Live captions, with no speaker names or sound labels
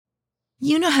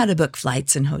You know how to book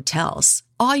flights and hotels.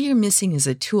 All you're missing is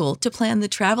a tool to plan the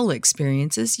travel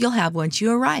experiences you'll have once you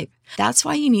arrive. That's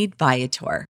why you need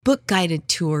Viator. Book guided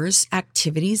tours,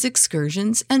 activities,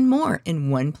 excursions, and more in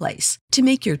one place to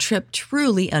make your trip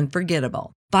truly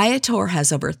unforgettable. Viator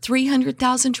has over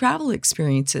 300,000 travel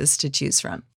experiences to choose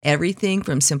from. Everything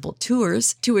from simple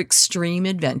tours to extreme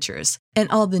adventures and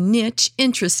all the niche,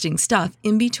 interesting stuff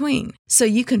in between. So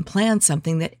you can plan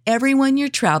something that everyone you're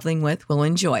traveling with will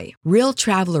enjoy. Real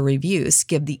traveler reviews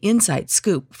give the inside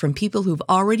scoop from people who've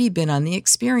already been on the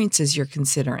experiences you're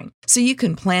considering. So you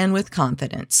can plan with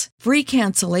confidence. Free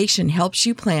cancellation helps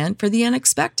you plan for the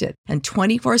unexpected. And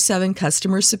 24/7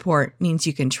 customer support means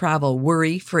you can travel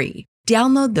worry-free.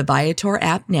 Download the Viator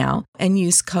app now and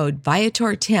use code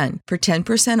Viator10 for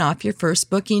 10% off your first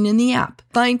booking in the app.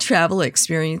 Find travel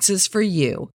experiences for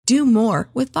you. Do more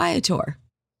with Viator.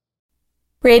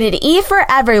 Rated E for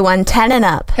everyone, 10 and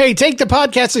up. Hey, take the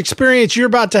podcast experience you're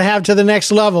about to have to the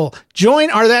next level. Join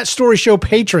our That Story Show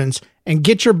patrons and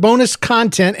get your bonus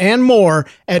content and more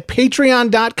at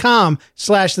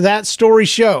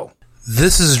patreon.com/thatstoryshow.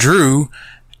 This is Drew,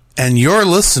 and you're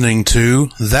listening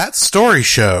to That Story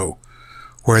Show,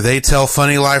 where they tell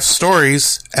funny life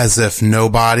stories as if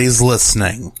nobody's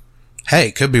listening. Hey,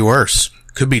 could be worse.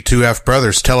 Could be two F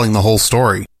brothers telling the whole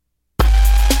story.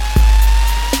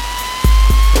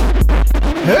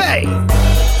 Hey!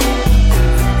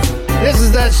 This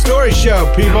is That Story Show,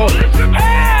 people.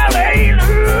 Hallelujah!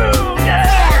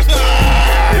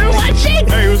 You're watching?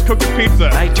 Hey, who's cooking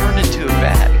pizza? I turned into a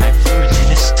bat. I flew into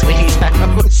this lady's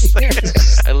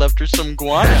house. I left her some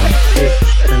guano.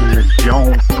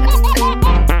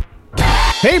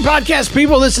 Hey, podcast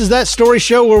people, this is That Story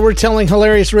Show where we're telling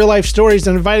hilarious real-life stories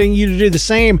and inviting you to do the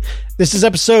same. This is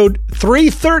episode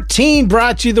 313,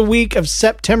 brought to you the week of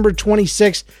September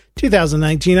 26,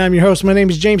 2019. I'm your host. My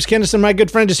name is James Kennison. My good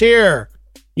friend is here.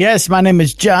 Yes, my name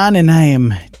is John, and I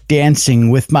am dancing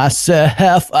with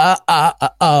myself.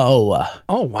 Oh,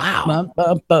 wow.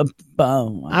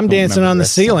 I'm dancing on the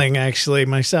ceiling, actually,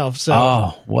 myself. So,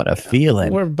 oh, what a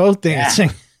feeling. We're both dancing.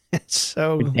 Yeah. It's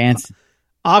so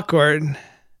awkward.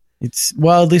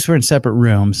 Well, at least we're in separate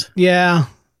rooms. Yeah.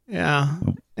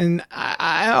 And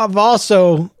I've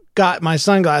also got my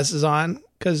sunglasses on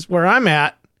because where I'm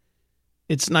at,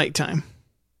 it's nighttime.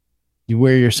 You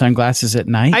wear your sunglasses at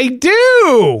night? I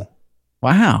do.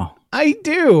 Wow. I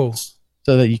do.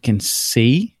 So that you can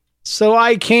see? So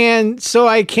I can.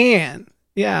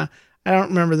 Yeah. I don't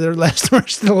remember the last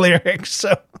words of the lyrics.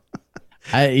 So.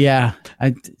 I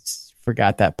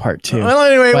forgot that part too. Well,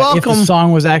 anyway, welcome. If the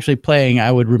song was actually playing,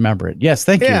 I would remember it. Yes,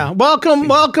 thank you. Yeah, welcome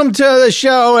to the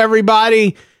show,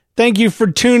 everybody. Thank you for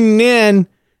tuning in.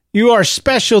 You are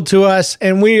special to us,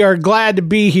 and we are glad to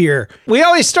be here. We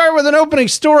always start with an opening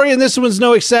story, and this one's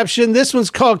no exception. This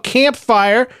one's called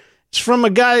Campfire. It's from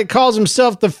a guy that calls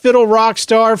himself the Fiddle Rock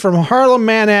Star from Harlem,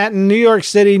 Manhattan, New York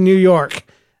City, New York.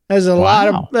 There's a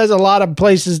lot of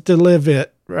places to live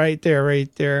it right there. He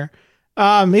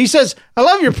says, I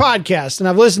love your podcast, and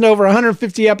I've listened to over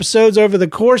 150 episodes over the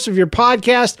course of your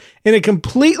podcast in a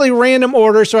completely random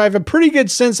order, so I have a pretty good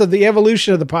sense of the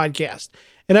evolution of the podcast,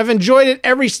 and I've enjoyed it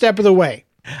every step of the way.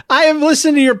 I have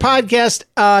listened to your podcast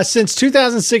since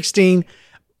 2016,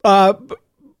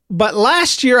 but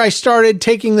last year I started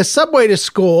taking the subway to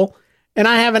school, and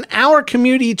I have an hour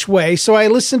commute each way, so I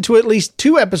listen to at least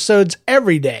 2 episodes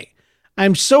every day.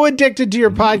 I'm so addicted to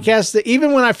your podcast that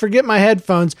even when I forget my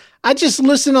headphones, I just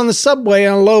listen on the subway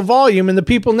on a low volume, and the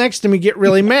people next to me get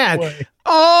really mad.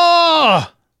 Oh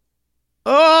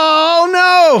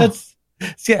no.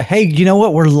 Hey, you know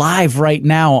what? We're live right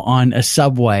now on a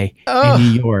subway in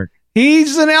New York.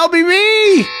 He's an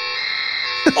LBB.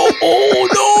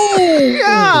 Oh no.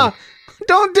 Yeah.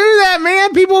 Don't do that,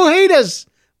 man. People hate us.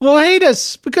 Will hate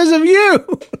us because of you.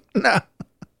 No.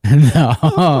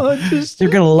 No, they're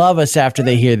going to love us after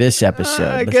they hear this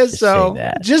episode. I guess so.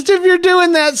 Just if you're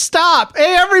doing that, stop.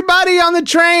 Hey, everybody on the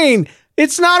train.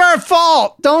 It's not our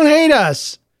fault. Don't hate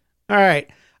us. All right.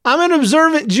 I'm an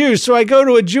observant Jew, so I go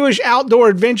to a Jewish outdoor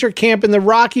adventure camp in the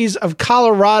Rockies of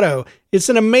Colorado. It's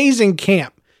an amazing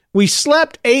camp. We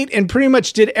slept, ate, and pretty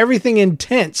much did everything in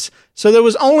tents, so there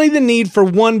was only the need for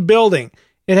one building.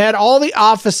 It had all the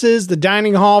offices, the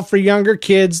dining hall for younger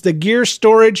kids, the gear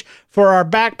storage for our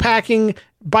backpacking,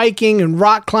 biking, and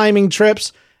rock climbing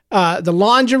trips, the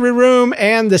laundry room,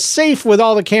 and the safe with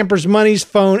all the campers' monies,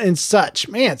 phone, and such.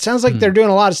 Man, it sounds like they're doing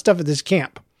a lot of stuff at this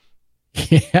camp.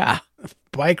 Yeah.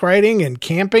 Bike riding and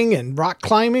camping and rock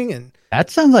climbing. And that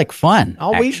sounds like fun,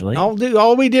 all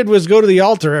we did was go to the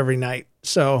altar every night.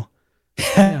 So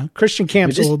Christian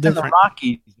camp's a little different. The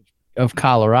Rockies of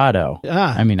Colorado.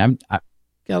 Yeah. I mean,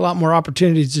 Got a lot more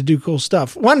opportunities to do cool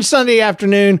stuff. One Sunday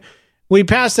afternoon, we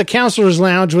passed the counselor's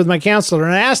lounge with my counselor,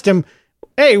 and I asked him,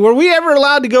 hey, were we ever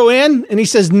allowed to go in? And he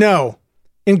says no,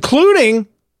 including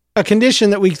a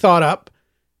condition that we thought up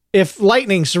if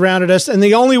lightning surrounded us, and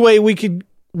the only way we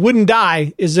wouldn't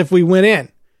die is if we went in.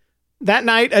 That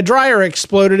night, a dryer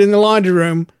exploded in the laundry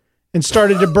room and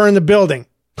started to burn the building.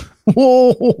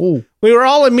 Whoa. We were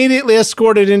all immediately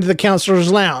escorted into the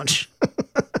counselor's lounge,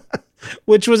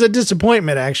 which was a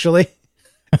disappointment, actually.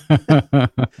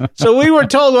 So we were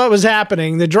told what was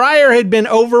happening. The dryer had been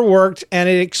overworked and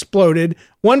it exploded.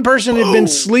 One person had been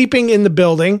sleeping in the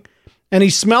building, and he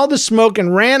smelled the smoke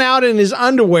and ran out in his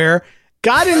underwear,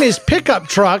 got in his pickup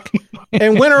truck,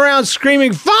 and went around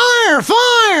screaming, fire,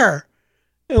 fire.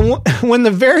 And when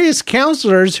the various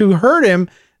counselors who heard him,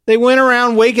 they went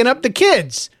around waking up the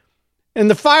kids. And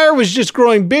the fire was just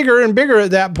growing bigger and bigger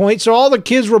at that point, so all the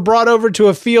kids were brought over to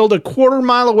a field a quarter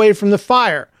mile away from the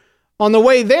fire. On the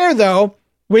way there, though,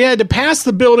 we had to pass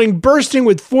the building bursting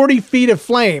with 40 feet of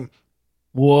flame.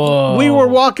 Whoa. We were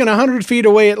walking 100 feet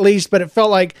away at least, but it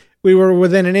felt like we were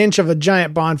within an inch of a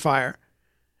giant bonfire.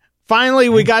 Finally,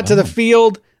 we got to the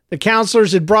field. The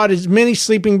counselors had brought as many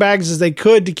sleeping bags as they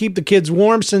could to keep the kids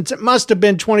warm, since it must have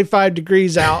been 25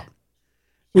 degrees out.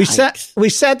 We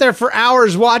sat there for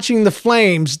hours watching the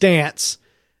flames dance.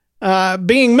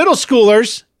 Being middle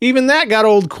schoolers, even that got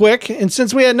old quick. And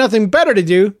since we had nothing better to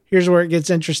do, here's where it gets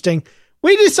interesting.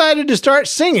 We decided to start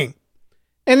singing.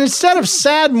 And instead of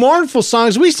sad, mournful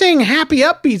songs, we sang happy,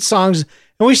 upbeat songs.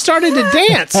 And we started to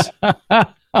dance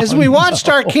as we watched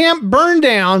our camp burn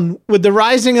down with the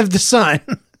rising of the sun.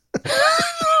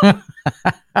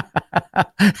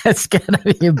 That's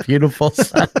gotta be a beautiful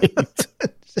sight.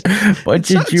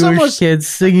 Bunch of Jewish kids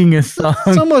singing a song.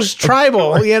 It's almost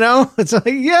tribal, you know? It's like,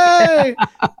 yay!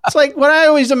 It's like what I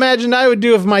always imagined I would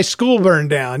do if my school burned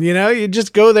down, you know? You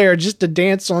just go there just to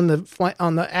dance on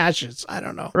the ashes. I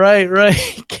don't know. Right.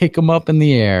 Kick them up in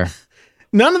the air.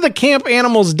 None of the camp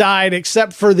animals died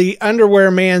except for the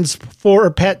underwear man's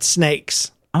 4 pet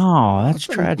snakes. Oh, that's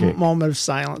tragic. Moment of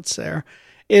silence there.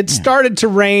 It started to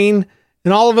rain,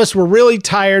 and all of us were really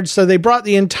tired, so they brought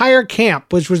the entire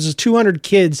camp, which was 200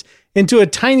 kids, into a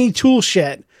tiny tool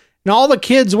shed. And all the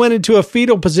kids went into a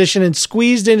fetal position and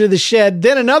squeezed into the shed.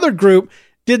 Then another group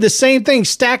did the same thing,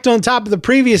 stacked on top of the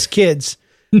previous kids.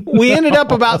 We ended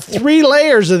up about 3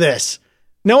 layers of this.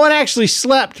 No one actually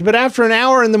slept, but after an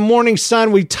hour in the morning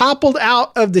sun, we toppled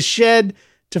out of the shed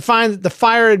to find that the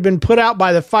fire had been put out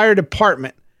by the fire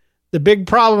department. The big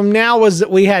problem now was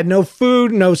that we had no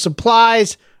food, no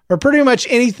supplies, or pretty much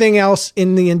anything else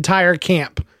in the entire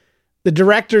camp. The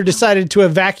director decided to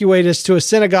evacuate us to a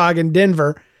synagogue in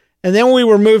Denver, and then we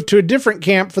were moved to a different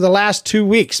camp for the last 2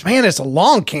 weeks. Man, it's a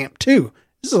long camp, too.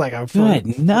 This is like a...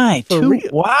 Good night.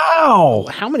 Wow.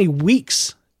 How many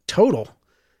weeks total?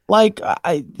 Like,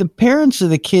 the parents of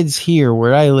the kids here,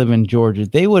 where I live in Georgia,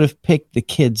 they would have picked the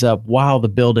kids up while the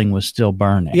building was still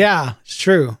burning. Yeah, it's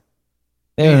true.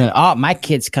 They would have, oh, my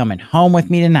kid's coming home with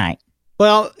me tonight.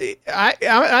 Well,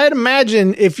 I'd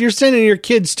imagine if you're sending your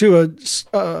kids to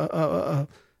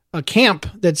a camp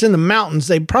that's in the mountains,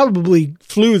 they probably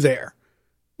flew there.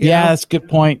 Yeah, that's a good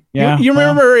point. Yeah, you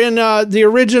remember in the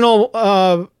original,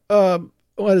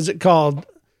 what is it called?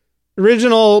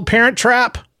 Original Parent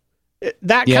Trap?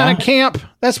 That kind of camp.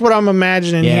 That's what I'm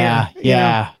imagining here.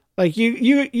 Yeah. Like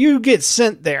you get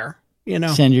sent there, you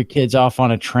know. Send your kids off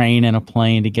on a train and a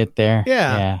plane to get there.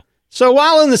 Yeah. So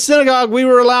while in the synagogue, we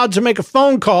were allowed to make a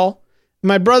phone call.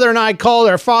 My brother and I called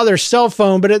our father's cell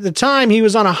phone, but at the time he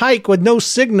was on a hike with no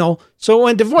signal, so it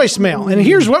went to voicemail. And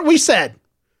here's what we said.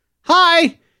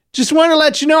 Hi, just wanted to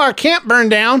let you know our camp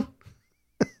burned down.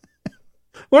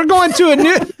 We're going to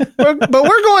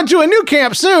a new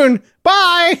camp soon.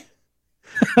 Bye.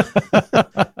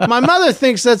 My mother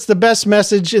thinks that's the best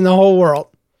message in the whole world.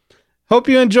 Hope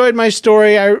you enjoyed my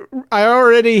story. I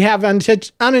already have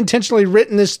unintentionally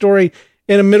written this story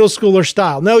in a middle schooler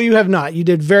style. No, you have not. You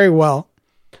did very well.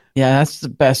 Yeah, that's the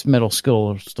best middle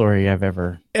school story I've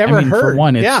ever heard. For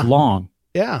one, it's long.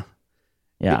 Yeah.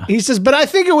 Yeah. He says, but I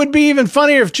think it would be even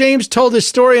funnier if James told his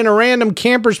story in a random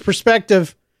camper's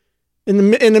perspective in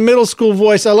the middle school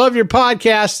voice. I love your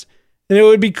podcast, and it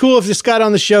would be cool if this got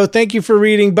on the show. Thank you for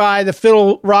reading. By the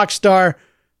fiddle rock star,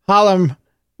 Harlem,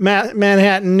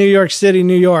 Manhattan, New York City,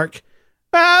 New York.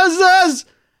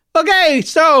 Okay,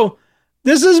 so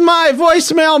this is my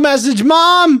voicemail message.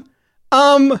 Mom,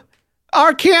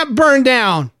 our camp burned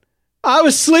down. I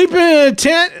was sleeping in a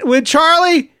tent with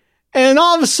Charlie, and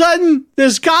all of a sudden,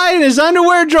 this guy in his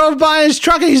underwear drove by his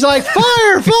truck, and he's like,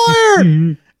 fire, fire!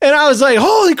 And I was like,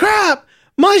 holy crap!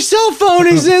 my cell phone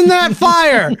is in that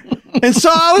fire. And so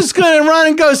I was going to run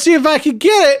and go see if I could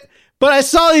get it. But I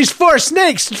saw these 4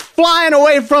 snakes flying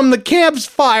away from the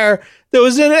campfire that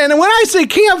was in it. And when I say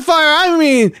campfire, I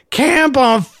mean camp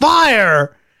on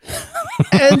fire.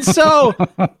 And so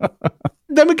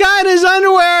the guy in his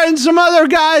underwear and some other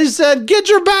guys said, get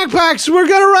your backpacks. We're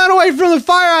going to run away from the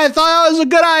fire. I thought that was a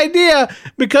good idea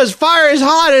because fire is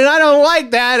hot and I don't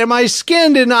like that. And my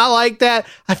skin did not like that.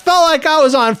 I felt like I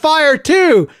was on fire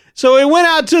too. So we went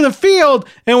out to the field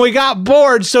and we got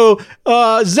bored. So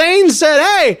Zane said,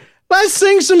 hey, let's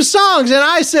sing some songs. And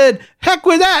I said, heck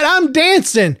with that. I'm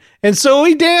dancing. And so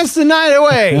we danced the night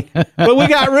away. But we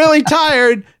got really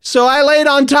tired. So I laid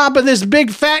on top of this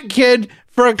big fat kid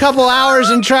for a couple hours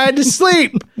and tried to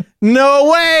sleep.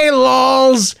 No way,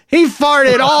 lols. He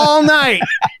farted all night.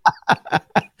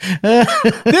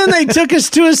 Then they took us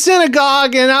to a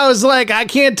synagogue and I was like, I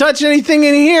can't touch anything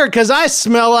in here because I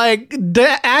smell like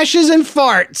ashes and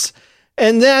farts.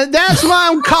 And that's why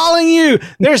I'm calling you.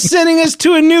 They're sending us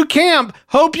to a new camp.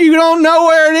 Hope you don't know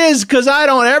where it is because I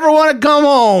don't ever want to come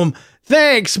home.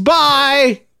 Thanks.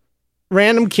 Bye.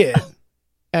 Random kid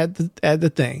at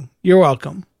the thing. You're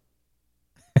welcome.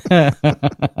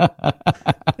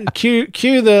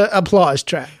 Cue the applause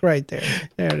track right there.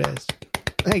 There it is.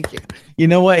 Thank you. You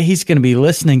know what? He's going to be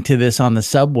listening to this on the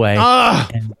subway. I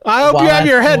hope you have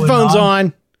your headphones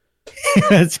on.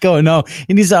 That's going on.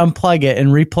 He needs to unplug it and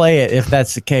replay it if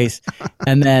that's the case.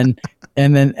 And then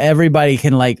everybody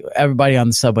on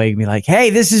the subway can be like, hey,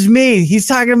 this is me. He's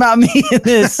talking about me in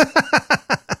this.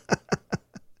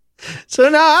 So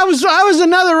now I was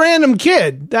another random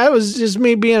kid. That was just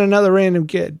me being another random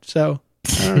kid. So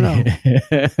I don't know.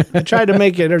 I tried to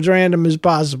make it as random as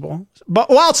possible, but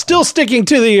while still sticking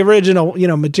to the original,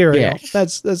 material. Yeah.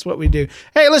 That's what we do.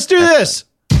 Hey, let's do this.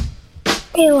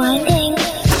 Rewinding.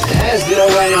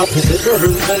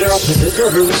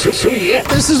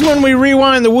 This is when we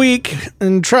rewind the week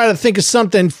and try to think of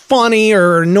something funny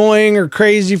or annoying or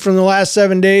crazy from the last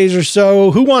 7 days or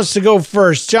so. Who wants to go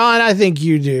first? John, I think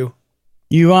you do.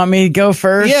 You want me to go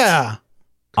first? Yeah.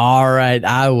 All right,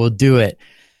 I will do it.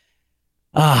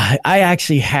 I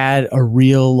actually had a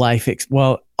real life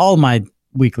all my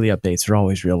weekly updates are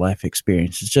always real life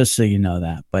experiences, just so you know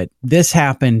that. But this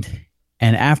happened,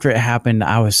 and after it happened,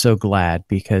 I was so glad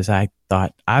because I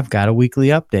thought I've got a weekly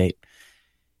update,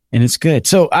 and it's good.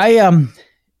 So I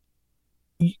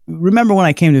remember when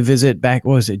I came to visit back,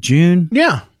 what was it, June?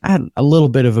 Yeah. I had a little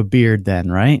bit of a beard then,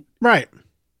 right? Right.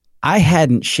 I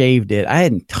hadn't shaved it. I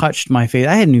hadn't touched my face.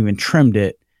 I hadn't even trimmed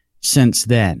it since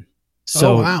then.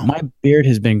 So my beard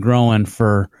has been growing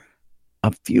for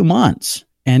a few months,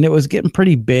 and it was getting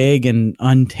pretty big and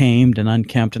untamed and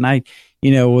unkempt. And I,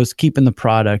 was keeping the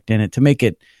product in it to make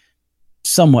it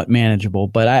somewhat manageable,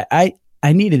 but I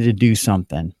needed to do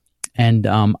something. And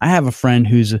I have a friend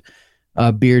who's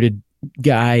a bearded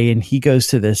guy, and he goes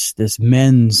to this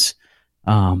men's,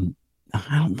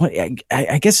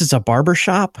 I guess it's a barber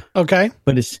shop. Okay.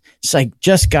 But it's like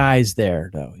just guys there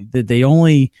though. They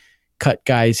only cut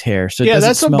guys' hair. So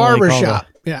that's a barber shop.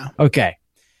 Yeah. Okay.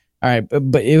 All right.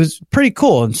 But it was pretty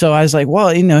cool. And so I was like, well,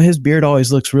 his beard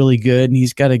always looks really good. And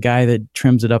he's got a guy that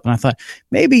trims it up. And I thought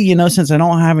maybe, since I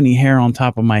don't have any hair on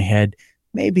top of my head,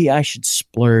 maybe I should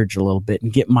splurge a little bit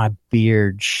and get my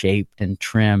beard shaped and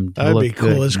trimmed. That'd be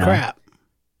cool as crap.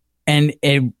 And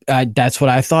that's what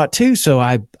I thought too. So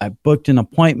I booked an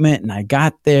appointment and I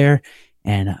got there,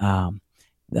 and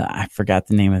I forgot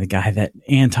the name of the guy, that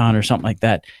Anton or something like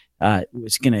that,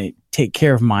 was going to take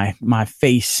care of my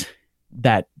face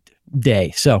that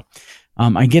day. So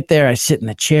I get there, I sit in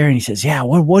the chair, and he says, yeah,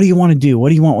 what do you want to do? What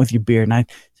do you want with your beard? And I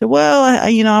said, well,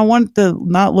 I want to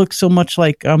not look so much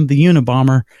like I'm the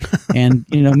Unabomber and,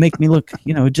 make me look,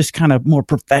 just kind of more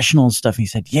professional and stuff. And he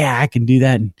said, yeah, I can do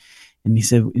that. And he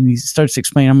said, and he starts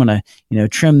explaining, I'm going to,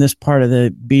 trim this part of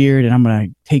the beard, and I'm going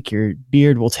to take your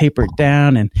beard, we'll taper it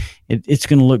down, and it's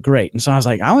going to look great. And so I was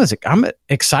like, I'm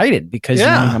excited because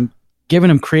I'm giving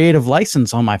him creative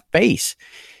license on my face.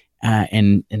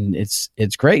 And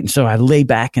it's great. And so I lay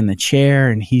back in the chair,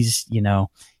 and he's,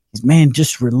 man,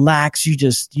 just relax. You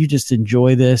just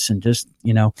enjoy this. And just,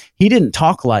 he didn't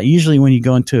talk a lot. Usually when you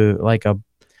go into like a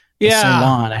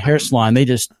salon, a hair salon, they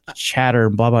just chatter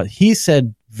and blah, blah. He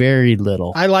said very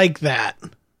little. I like that.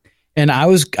 And I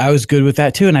was good with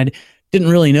that too. And I didn't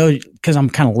really know because I'm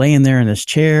kind of laying there in this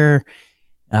chair,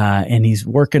 and he's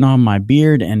working on my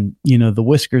beard, and, the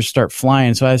whiskers start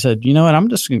flying. So I said, you know what,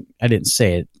 I didn't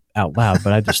say it out loud,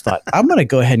 but I just thought I'm going to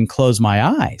go ahead and close my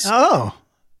eyes. Oh,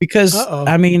 because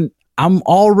I'm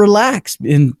all relaxed,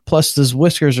 and plus those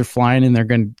whiskers are flying and they're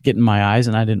going to get in my eyes,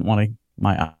 and I didn't want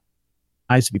my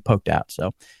eyes to be poked out.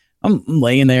 So I'm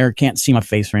laying there, can't see my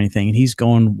face or anything, and he's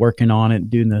working on it,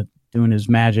 doing his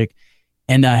magic.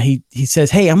 And he says,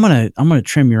 "Hey, I'm gonna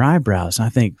trim your eyebrows." And I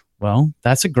think, well,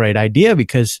 that's a great idea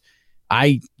because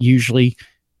I usually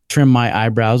trim my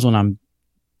eyebrows when I'm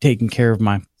taking care of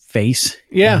my face.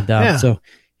 Yeah, and, so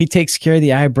he takes care of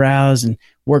the eyebrows and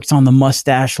works on the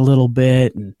mustache a little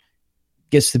bit and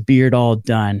gets the beard all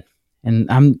done.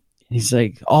 And he's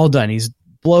like, all done. He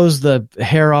blows the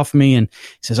hair off me and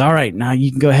says, "All right, now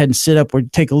you can go ahead and sit up or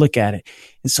take a look at it."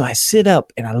 And so I sit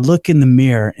up and I look in the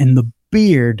mirror and the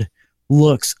beard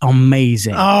looks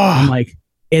amazing. I'm like,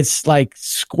 it's like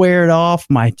squared off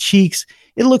my cheeks.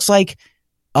 It looks like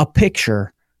a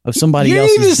picture of somebody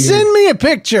else's beard. You need to send me a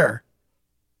picture.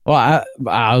 Well,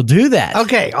 I'll do that.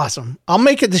 Okay, awesome. I'll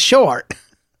make it the show art.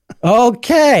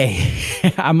 Okay.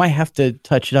 I might have to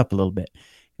touch it up a little bit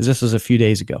because this was a few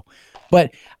days ago.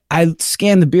 But I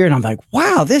scanned the beard and I'm like,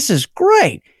 wow, this is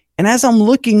great. And as I'm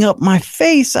looking up my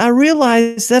face, I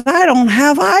realized that I don't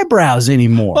have eyebrows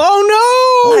anymore.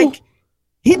 Oh, no. Like,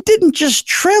 he didn't just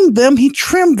trim them, he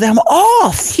trimmed them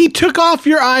off. He took off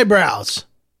your eyebrows.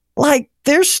 Like,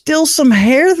 there's still some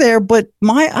hair there, but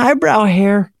my eyebrow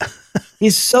hair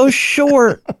is so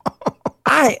short.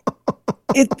 I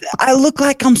look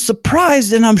like I'm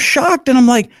surprised and I'm shocked and I'm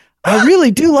like, I really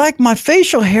do like my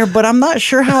facial hair, but I'm not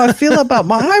sure how I feel about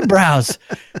my eyebrows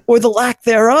or the lack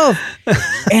thereof.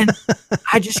 And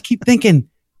I just keep thinking,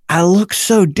 I look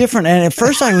so different. And at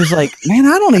first I was like, man,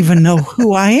 I don't even know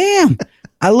who I am.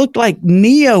 I looked like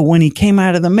Neo when he came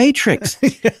out of the Matrix.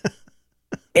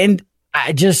 And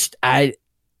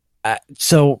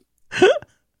so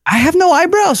I have no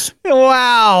eyebrows.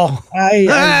 Wow.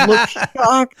 I look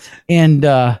shocked. And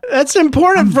that's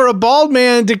important for a bald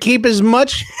man to keep as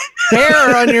much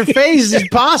hair on your face as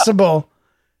possible.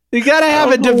 You got to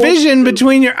have a division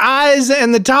between your eyes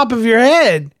and the top of your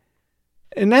head.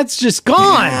 And that's just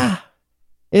gone. Yeah.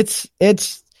 It's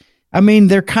I mean,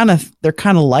 they're kind of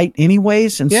light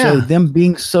anyways. And so them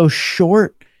being so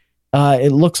short,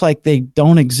 it looks like they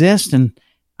don't exist. And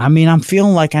I mean, I'm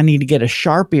feeling like I need to get a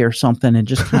Sharpie or something and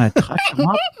just kind of touch them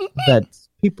up that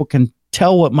people can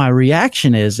tell what my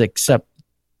reaction is, except,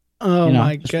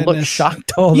 my goodness. Look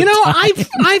shocked all the time.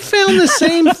 I found the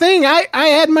same thing. I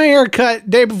had my hair cut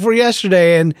day before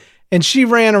yesterday and she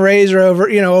ran a razor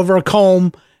over a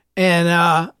comb and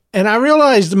I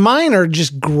realized mine are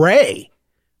just gray.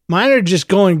 Mine are just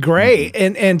going gray.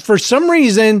 And for some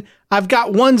reason I've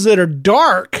got ones that are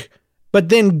dark, but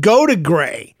then go to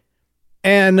gray.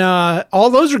 And all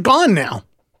those are gone now.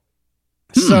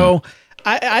 So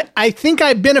I think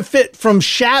I benefit from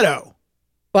shadow.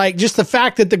 Like just the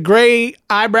fact that the gray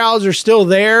eyebrows are still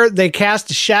there. They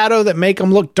cast a shadow that make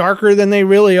them look darker than they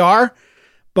really are.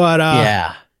 But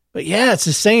it's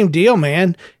the same deal,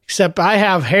 man. Except I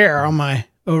have hair on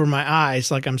over my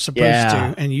eyes like I'm supposed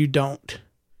to, and you don't.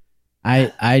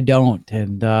 I don't.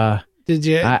 And did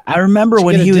you? I remember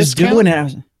when he was doing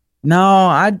it.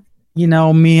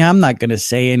 I'm not going to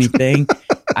say anything.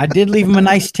 I did leave him a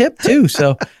nice tip too.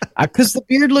 So, because the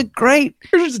beard looked great.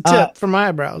 Here's a tip for my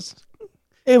eyebrows.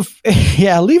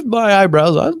 Leave my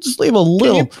eyebrows. I'll just leave a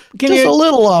little, a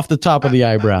little off the top of the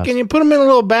eyebrows. Can you put them in a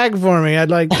little bag for me? I'd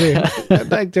like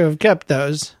to have kept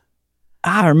those.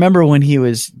 I remember when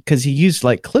because he used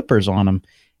like clippers on them.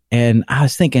 And I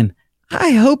was thinking,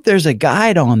 I hope there's a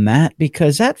guide on that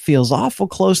because that feels awful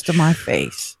close to my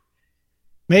face.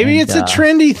 Maybe it's a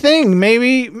trendy thing.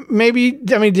 Maybe,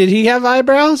 I mean, did he have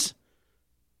eyebrows?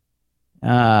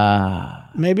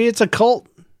 Maybe it's a cult.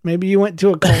 Maybe you went to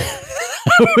a cult.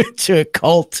 I went to a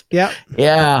cult. Yeah.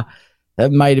 Yeah.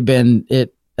 That might have been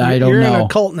it. I don't know. You're in a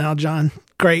cult now, John.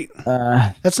 Great.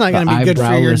 That's not going to be good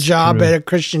for your job at a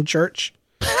Christian church.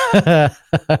 People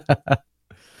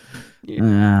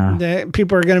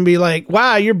are going to be like,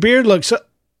 wow, your beard looks...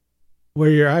 Where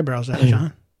are your eyebrows at,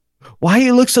 John? Why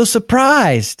you look so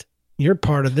surprised? You're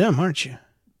part of them, aren't you?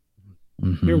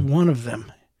 Mm-hmm. You're one of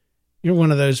them. You're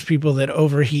one of those people that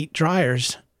overheat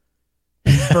dryers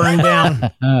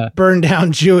and burn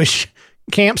down Jewish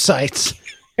campsites.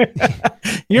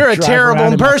 You're a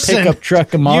terrible person. Pickup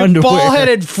truck in my you underwear.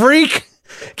 bald-headed freak.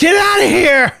 Get out of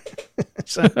here.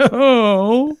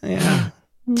 Yeah.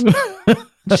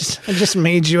 I just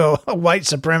made you a white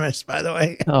supremacist, by the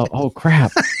way. Oh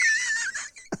crap.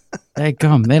 Hey,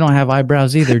 come. They don't have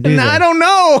eyebrows either, do they? I don't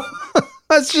know.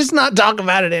 Let's just not talk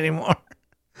about it anymore.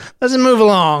 Let's move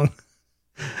along.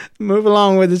 Move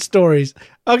along with the stories.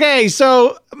 Okay,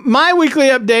 so my weekly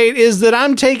update is that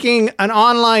I'm taking an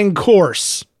online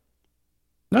course.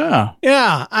 Oh.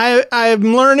 Yeah,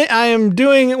 I'm learning. I am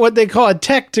doing what they call a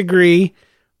tech degree,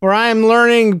 where I am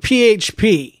learning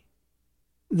PHP.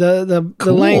 the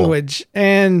Cool. language.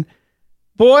 And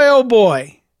boy, oh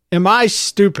boy, am I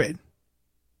stupid.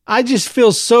 I just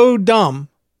feel so dumb.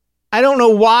 I don't know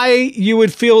why you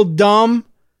would feel dumb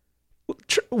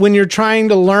when you're trying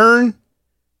to learn,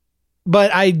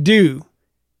 but I do.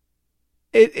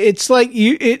 It's like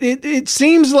it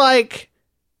seems like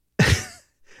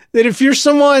that if you're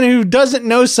someone who doesn't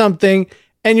know something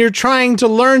and you're trying to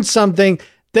learn something,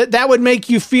 that would make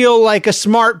you feel like a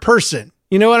smart person.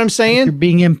 You know what I'm saying? You're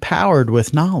being empowered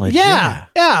with knowledge. Yeah.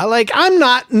 Like I'm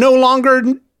no longer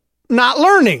not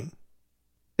learning,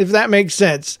 if that makes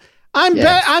sense. I'm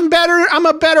better. I'm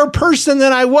a better person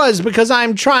than I was because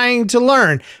I'm trying to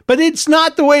learn, but it's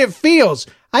not the way it feels.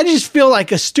 I just feel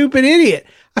like a stupid idiot.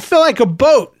 I feel like a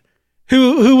boat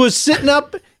who was sitting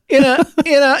up in a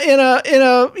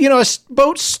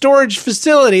boat storage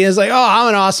facility. It's like, oh, I'm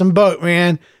an awesome boat,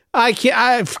 man.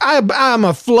 I'm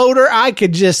a floater. I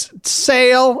could just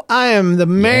sail. I am the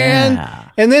man. Yeah.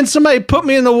 And then somebody put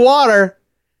me in the water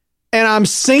and I'm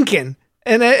sinking.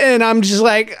 And I'm just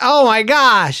like, oh my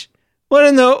gosh, what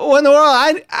in the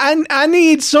world? I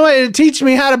need somebody to teach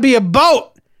me how to be a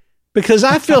boat because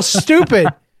I feel stupid.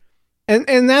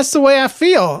 And that's the way I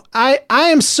feel. I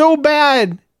am so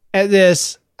bad at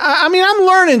this. I mean, I'm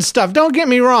learning stuff. Don't get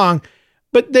me wrong,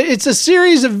 but it's a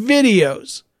series of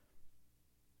videos.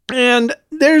 And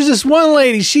there's this one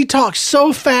lady, she talks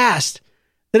so fast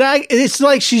that it's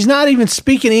like she's not even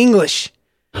speaking English.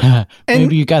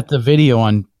 Maybe you got the video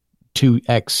on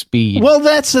 2x speed. Well,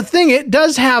 that's the thing. It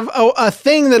does have a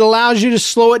thing that allows you to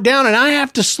slow it down. And I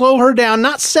have to slow her down,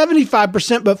 not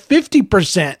 75%, but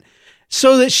 50%.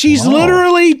 So that she's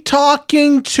literally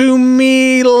talking to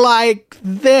me like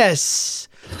this.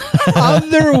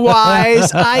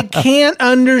 Otherwise, I can't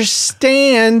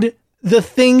understand the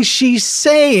thing she's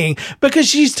saying because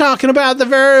she's talking about the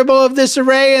variable of this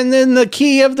array and then the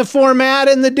key of the format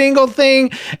and the dingle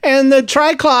thing and the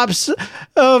triclops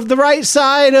of the right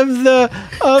side of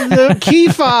the key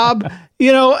fob,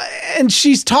 and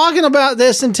she's talking about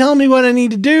this and telling me what I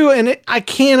need to do. And I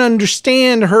can't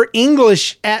understand her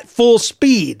English at full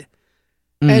speed.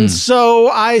 And so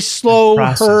I slow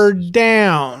her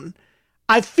down.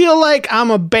 I feel like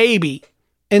I'm a baby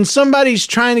and somebody's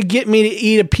trying to get me to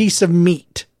eat a piece of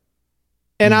meat.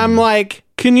 And I'm like,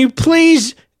 can you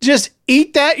please just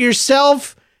eat that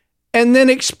yourself and then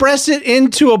express it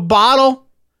into a bottle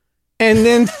and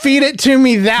then feed it to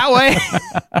me that way?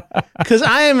 Because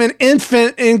I am an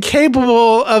infant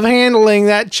incapable of handling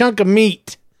that chunk of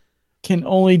meat. Can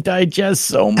only digest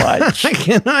so much.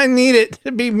 I need it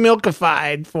to be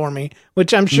milkified for me,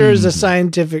 which I'm sure is a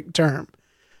scientific term.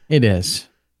 It is.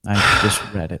 I just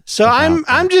read it. So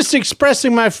I'm just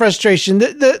expressing my frustration.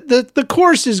 The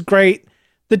course is great.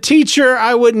 The teacher,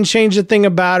 I wouldn't change a thing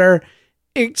about her,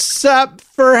 except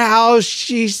for how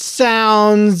she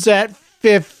sounds at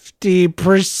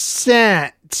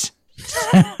 50%.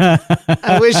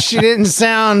 I wish she didn't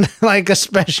sound like a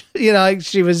special, like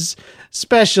she was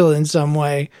special in some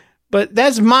way. But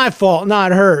that's my fault,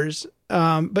 not hers.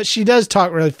 But she does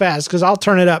talk really fast because I'll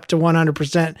turn it up to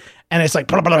 100%. And it's like,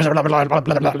 blah, blah, blah, blah, blah, blah,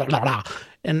 blah, blah, blah.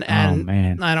 And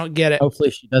man. I don't get it.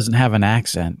 Hopefully she doesn't have an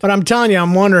accent. But I'm telling you,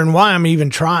 I'm wondering why I'm even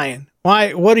trying.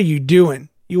 What are you doing?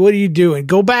 What are you doing?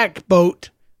 Go back, boat.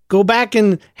 Go back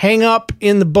and hang up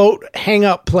in the boat hang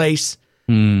up place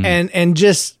and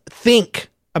just think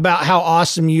about how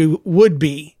awesome you would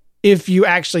be if you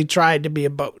actually tried to be a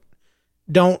boat.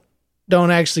 Don't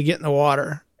actually get in the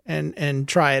water and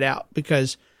try it out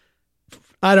because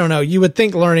I don't know. You would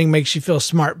think learning makes you feel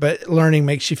smart, but learning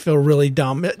makes you feel really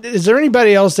dumb. Is there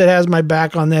anybody else that has my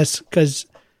back on this? Because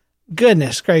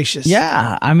goodness gracious.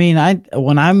 Yeah. I mean,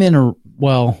 when I'm in a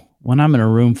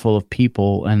room full of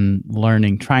people and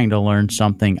trying to learn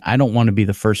something, I don't want to be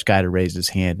the first guy to raise his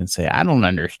hand and say, I don't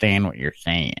understand what you're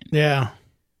saying. Yeah.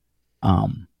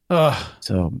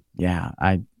 So yeah,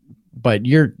 but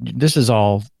this is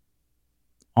all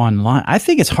online. I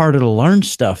think it's harder to learn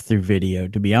stuff through video,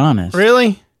 to be honest.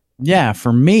 Really? Yeah.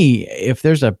 For me, if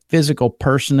there's a physical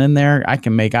person in there, I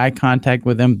can make eye contact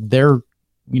with them. They're,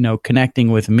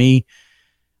 connecting with me.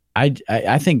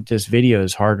 I think this video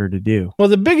is harder to do. Well,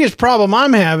 the biggest problem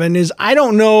I'm having is I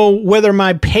don't know whether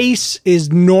my pace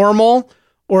is normal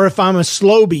or if I'm a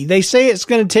slowbie. They say it's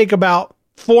going to take about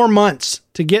 4 months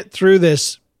to get through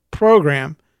this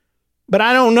program. But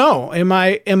I don't know. Am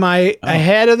I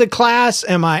ahead of the class?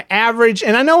 Am I average?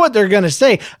 And I know what they're going to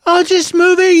say. Oh, just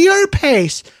move at your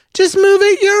pace. Just move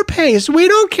at your pace. We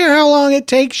don't care how long it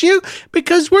takes you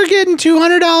because we're getting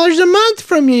 $200 a month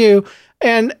from you.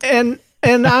 And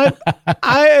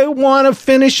I want to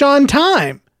finish on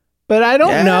time. But I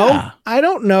don't know. I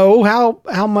don't know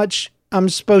how much I'm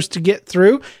supposed to get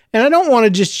through. And I don't want to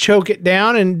just choke it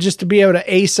down and just to be able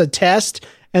to ace a test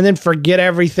and then forget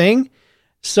everything.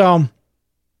 So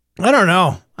I don't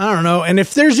know. And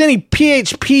if there's any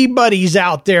PHP buddies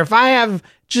out there, if I have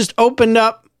just opened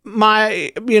up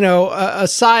my, a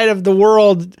side of the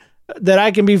world that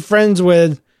I can be friends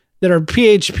with that are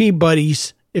PHP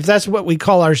buddies, if that's what we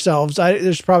call ourselves,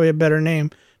 there's probably a better name.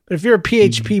 But if you're a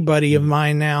PHP buddy of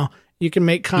mine now, you can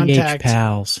make contact,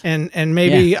 pals, and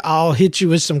maybe I'll hit you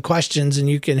with some questions and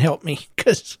you can help me,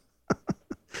 because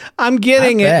I'm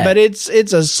getting it, but it's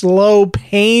a slow,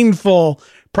 painful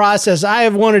process. I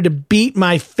have wanted to beat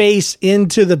my face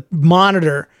into the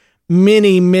monitor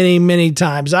many, many, many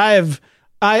times. I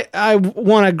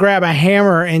want to grab a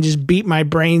hammer and just beat my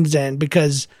brains in,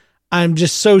 because I'm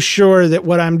just so sure that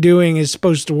what I'm doing is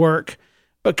supposed to work.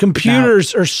 But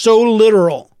computers are so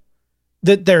literal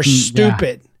that they're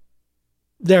stupid.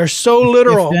 They're so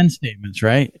literal. If-then statements,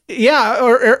 right? Yeah,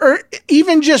 or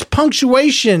even just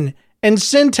punctuation and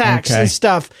syntax and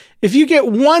stuff. If you get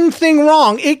one thing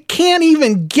wrong, it can't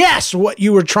even guess what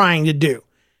you were trying to do.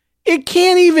 It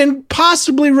can't even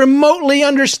possibly remotely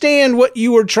understand what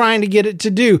you were trying to get it to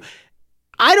do.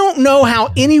 I don't know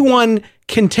how anyone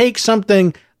can take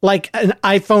something like an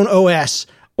iPhone OS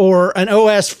or an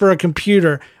OS for a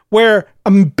computer where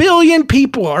 1 billion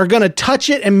people are going to touch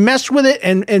it and mess with it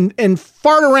and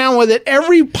fart around with it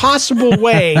every possible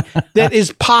way that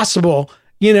is possible,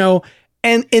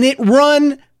 and it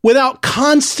run without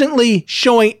constantly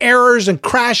showing errors and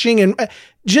crashing. And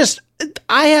just,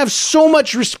 I have so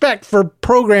much respect for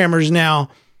programmers now,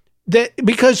 that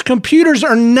because computers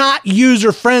are not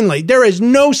user friendly. There is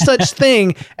no such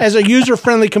thing as a user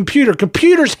friendly computer.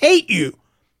 Computers hate you,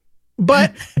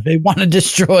 but they want to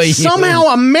destroy you. Somehow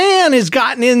a man has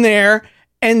gotten in there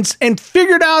and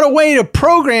figured out a way to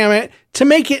program it to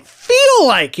make it feel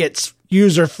like it's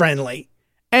user friendly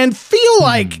and feel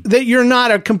like that you're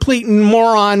not a complete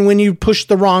moron when you push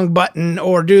the wrong button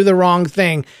or do the wrong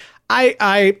thing.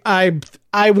 I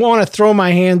want to throw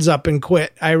my hands up and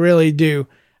quit. I really do.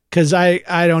 Cause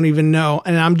I don't even know.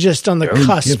 And I'm just on the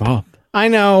cusp. Give up. I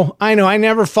know. I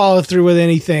never follow through with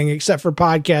anything except for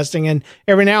podcasting. And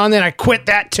every now and then I quit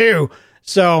that too.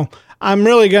 So I'm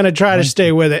really going to try to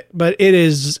stay with it, but it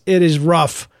is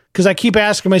rough. Cause I keep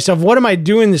asking myself, what am I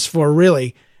doing this for?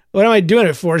 Really? What am I doing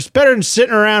it for? It's better than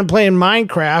sitting around playing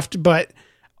Minecraft, but,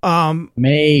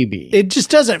 maybe it just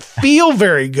doesn't feel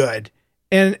very good.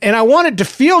 And I want it to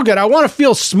feel good. I want to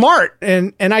feel smart.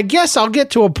 And I guess I'll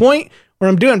get to a point where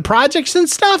I'm doing projects and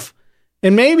stuff,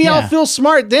 and maybe I'll feel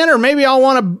smart then, or maybe I'll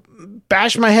want to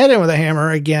bash my head in with a hammer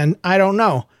again. I don't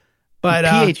know. But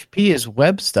PHP is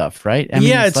web stuff, right? I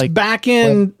mean, it's like back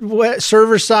end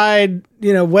server side,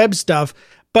 web stuff.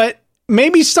 But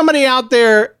maybe somebody out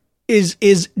there is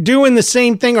doing the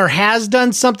same thing or has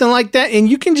done something like that, and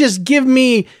you can just give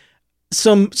me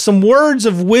some words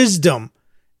of wisdom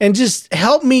and just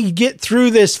help me get through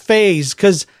this phase,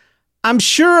 because I'm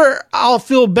sure I'll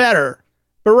feel better.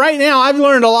 But right now, I've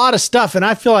learned a lot of stuff, and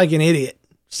I feel like an idiot.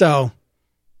 So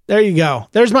there you go.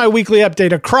 There's my weekly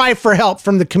update, a cry for help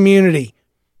from the community.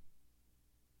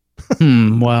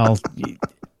 Well,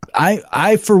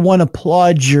 I for one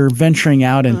applaud your venturing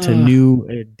out into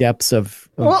new depths of.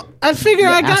 Well, I figure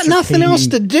I got nothing else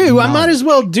to do. I might as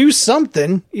well do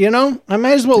something, I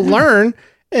might as well learn.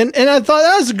 And I thought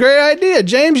that was a great idea.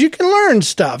 James, you can learn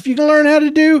stuff. You can learn how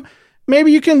to do,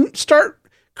 maybe you can start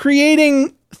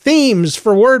creating themes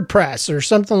for WordPress or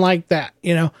something like that,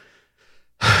 I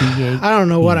don't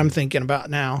know what I'm thinking about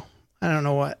now. I don't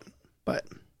know what, but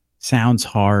sounds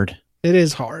hard. It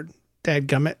is hard.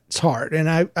 Dadgummit, it's hard. And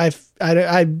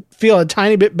I feel a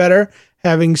tiny bit better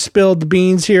having spilled the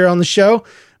beans here on the show,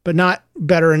 but not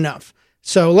better enough.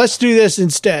 So let's do this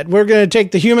instead. We're going to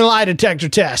take the human lie detector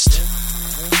test.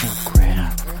 Oh,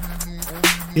 crap.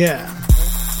 Yeah.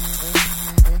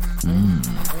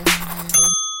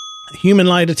 Human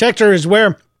lie detector is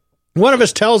where one of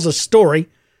us tells a story,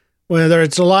 whether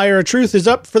it's a lie or a truth is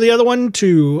up for the other one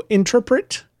to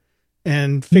interpret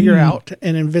and figure out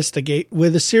and investigate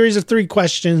with a series of 3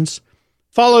 questions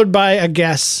followed by a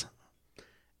guess.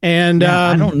 And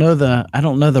I don't know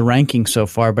the ranking so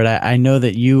far, but I know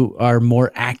that you are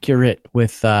more accurate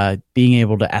with being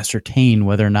able to ascertain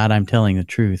whether or not I'm telling the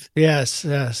truth. Yes.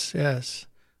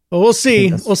 Well, we'll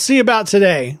see. We'll see about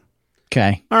today.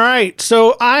 Okay. All right.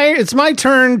 So it's my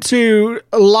turn to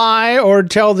lie or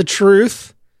tell the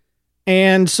truth.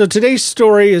 And so today's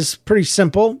story is pretty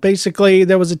simple. Basically,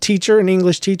 there was a teacher, an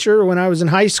English teacher, when I was in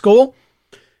high school,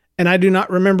 and I do not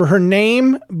remember her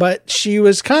name, but she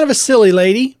was kind of a silly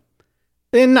lady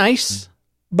and nice,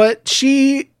 but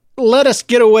she let us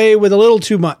get away with a little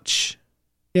too much.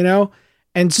 you know?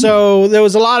 And so there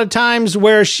was a lot of times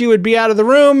where she would be out of the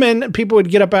room and people would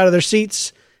get up out of their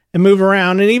seats and move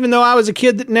around. And even though I was a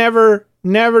kid that never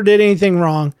did anything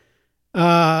wrong,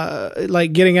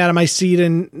 like getting out of my seat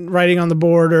and writing on the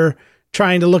board or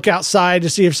trying to look outside to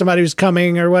see if somebody was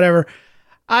coming or whatever,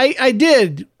 I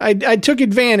took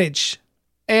advantage.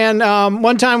 And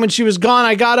one time when she was gone,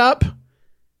 I got up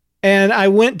and I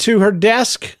went to her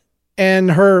desk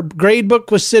and her grade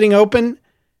book was sitting open.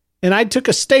 And I took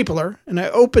a stapler and I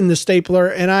opened the stapler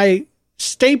and I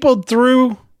stapled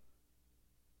through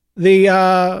the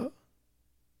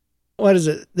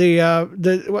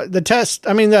test.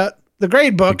 I mean, the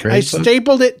grade book. I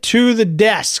stapled it to the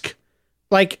desk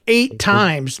like 9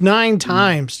 times,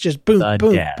 just boom,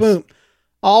 boom,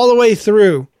 all the way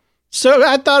through. So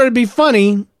I thought it'd be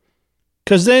funny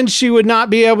because then she would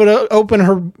not be able to open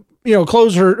her,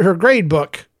 close her grade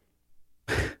book.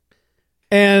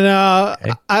 And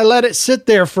I let it sit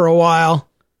there for a while,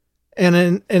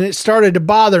 and it started to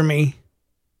bother me.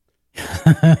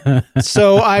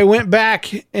 So I went back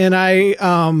and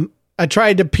I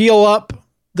tried to peel up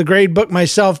the grade book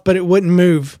myself, but it wouldn't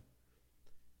move.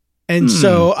 And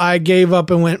so I gave up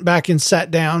and went back and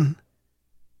sat down.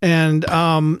 And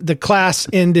the class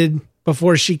ended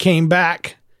before she came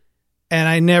back. And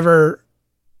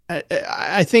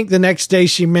I think the next day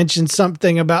she mentioned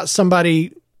something about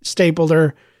somebody stapled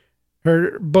her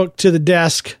book to the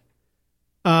desk.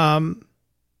 But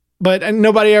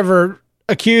nobody ever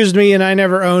accused me and I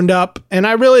never owned up, and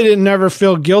I really didn't ever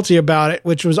feel guilty about it,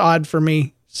 which was odd for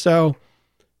me. So,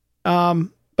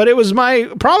 but it was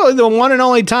probably the one and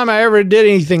only time I ever did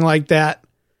anything like that.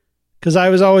 'Cause I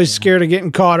was always scared of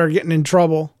getting caught or getting in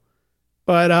trouble.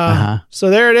 But,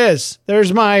 so there it is.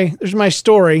 There's my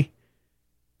story,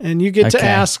 and you get to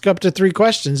ask up to 3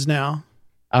 questions now.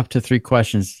 Up to 3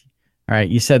 questions. All right.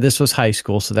 You said this was high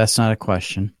school, so that's not a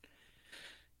question.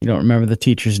 You don't remember the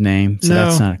teacher's name, so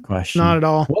that's not a question. Not at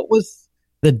all. What was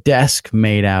the desk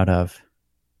made out of?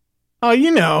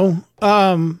 Oh,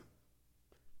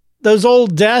 those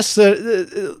old desks, I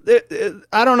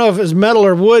don't know if it was metal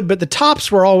or wood, but the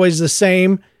tops were always the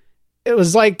same. It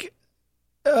was like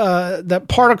that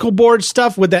particle board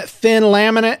stuff with that thin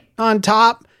laminate on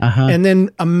top, and then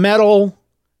a metal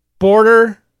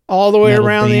border all the way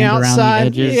around the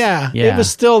outside. Yeah, it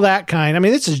was still that kind. I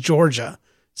mean, this is Georgia,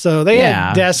 so they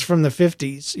had desks from the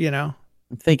 50s, I'm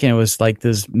thinking it was like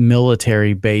those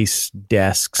military base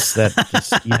desks that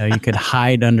just, you could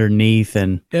hide underneath,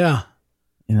 and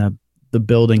the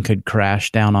building could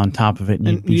crash down on top of it, and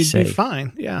you'd be safe. Be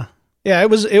fine. Yeah. It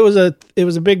was a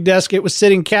big desk. It was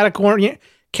sitting catty cornered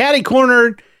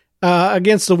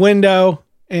against the window,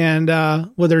 and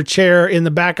with her chair in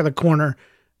the back of the corner.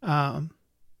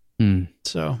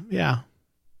 So, yeah.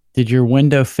 Did your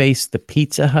window face the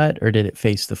Pizza Hut or did it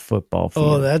face the football field?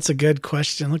 Oh, that's a good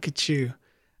question. Look at you.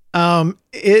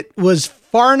 It was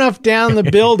far enough down the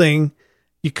building,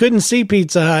 you couldn't see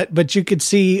Pizza Hut, but you could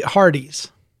see Hardee's.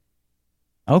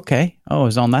 Okay. Oh, it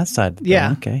was on that side.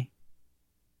 Yeah. Okay.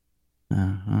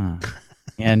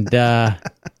 And that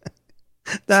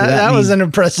was an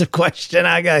impressive question.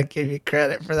 I gotta give you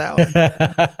credit for that one.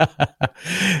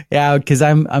 Yeah, because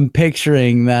I'm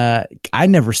picturing that I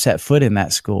never set foot in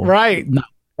that school, right? Not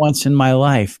once in my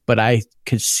life, but I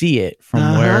could see it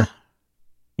from where,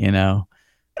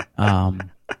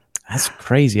 that's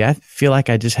crazy. I feel like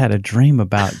I just had a dream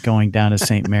about going down to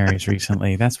St. Mary's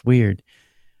recently. That's weird.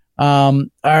 All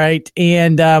right.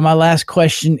 And my last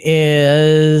question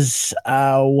is,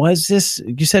 was this,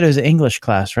 you said it was an English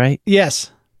class, right?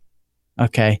 Yes.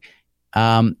 Okay.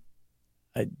 Were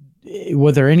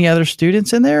there any other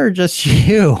students in there or just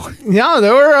you? No,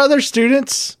 there were other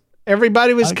students.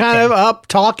 Everybody was kind of up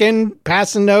talking,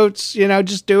 passing notes,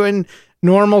 just doing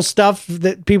normal stuff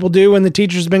that people do when the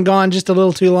teacher's been gone just a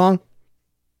little too long.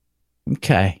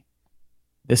 Okay.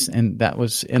 That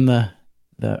was in the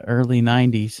early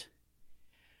 90s.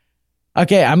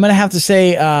 Okay, I'm going to have to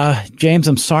say, James,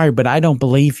 I'm sorry, but I don't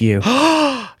believe you.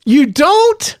 You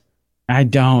don't? I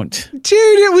don't. Dude,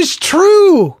 it was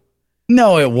true.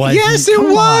 No, it wasn't. Yes, it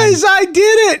was. I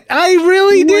did it. I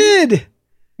really did.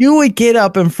 You would get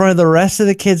up in front of the rest of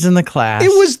the kids in the class.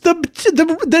 It was the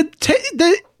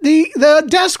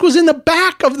desk was in the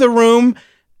back of the room,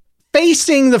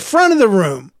 facing the front of the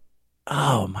room.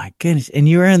 Oh my goodness! And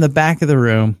you were in the back of the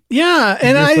room. Yeah,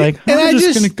 and I'm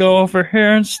just going to go over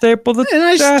here and staple the. And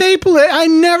I stapled it. I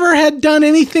never had done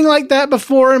anything like that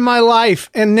before in my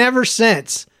life, and never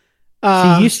since.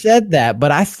 See, you said that,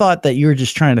 but I thought that you were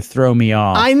just trying to throw me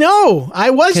off. I know.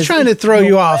 I was trying to throw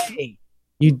you off.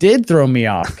 You did throw me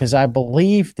off because I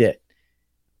believed it,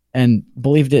 and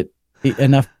believed it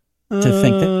enough to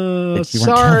think that you weren't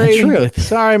sorry. telling the truth.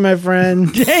 Sorry, my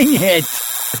friend. Dang it.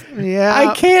 Yeah.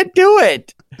 I can't do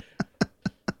it.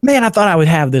 Man, I thought I would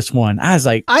have this one. I was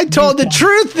like, I told the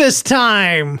truth this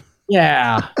time.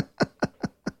 yeah.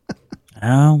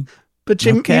 Oh, But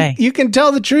you can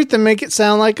tell the truth and make it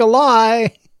sound like a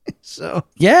lie. So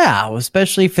yeah,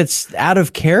 especially if it's out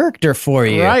of character for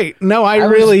you. Right. No, I was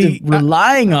really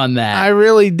relying on that. I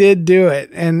really did do it.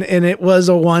 And it was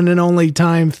a one and only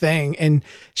time thing. And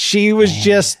she was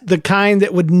just the kind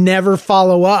that would never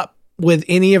follow up with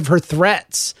any of her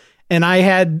threats. And I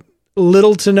had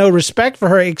little to no respect for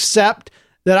her, except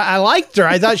that I liked her.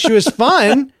 I thought she was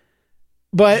fun.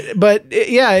 But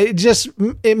yeah,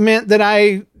 it meant that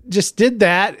I just did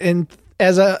that, and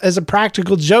as a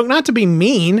practical joke, not to be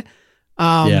mean.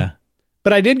 Yeah.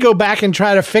 But I did go back and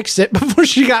try to fix it before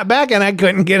she got back, and I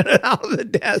couldn't get it out of the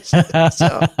desk.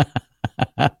 So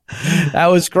that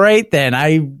was great then.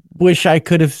 I wish I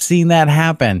could have seen that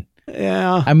happen.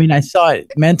 yeah. I mean, I saw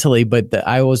it mentally, but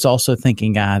I was also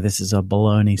thinking, this is a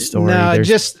baloney story. No,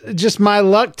 just my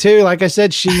luck too. Like I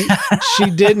said, she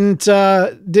didn't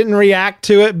react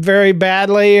to it very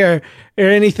badly or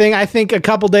anything. I think a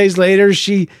couple days later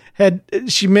she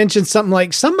mentioned something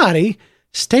like, somebody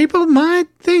stapled my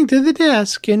thing to the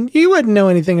desk, and you wouldn't know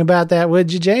anything about that,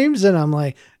 would you, James? And I'm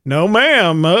like, no,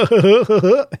 ma'am.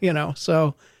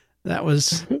 So that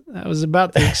was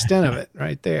about the extent of it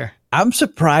right there. I'm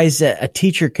surprised that a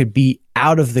teacher could be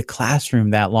out of the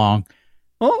classroom that long.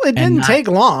 Well, it didn't take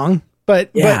long, but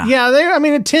yeah,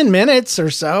 10 minutes or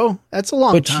so. That's a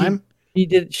long time.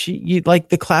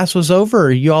 The class was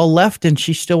over. You all left and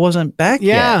she still wasn't back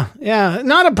yet.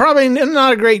 Yeah. Probably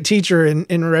not a great teacher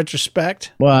in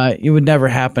retrospect. Well, it would never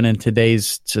happen in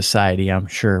today's society, I'm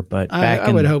sure. But back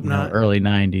in would hope not. Early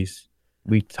 90s,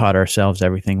 we taught ourselves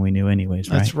everything we knew anyways,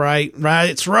 right? That's right.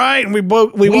 It's right. And we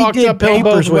walked did uphill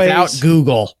papers both ways. without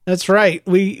Google. That's right.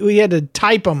 We had to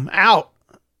type them out.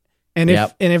 And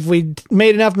if we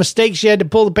made enough mistakes, you had to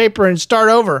pull the paper and start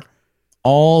over.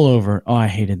 All over. Oh, I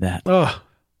hated that. Oh,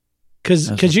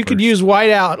 because you could use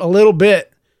whiteout a little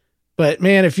bit, but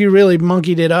man, if you really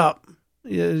monkeyed it up,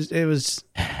 it was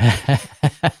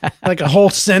like a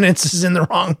whole sentence is in the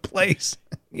wrong place.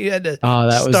 You had to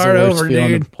start over,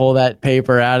 dude. To pull that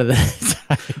paper out of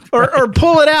the or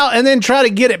pull it out and then try to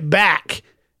get it back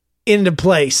into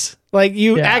place. Like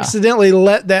you accidentally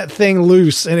let that thing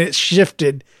loose and it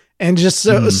shifted, and just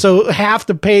so half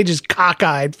the page is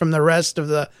cockeyed from the rest of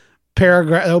the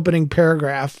opening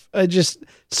paragraph. Just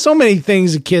so many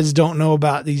things the kids don't know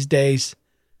about these days.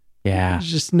 Yeah.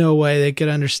 There's just no way they could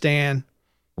understand.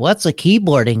 What's a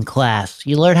keyboarding class?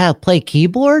 You learn how to play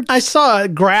keyboards? I saw a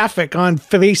graphic on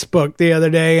Facebook the other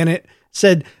day, and it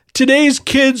said, today's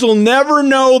kids will never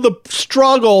know the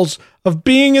struggles of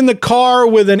being in the car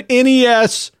with an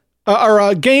NES or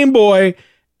a Game Boy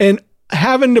and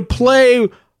having to play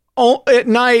at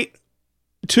night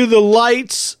to the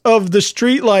lights of the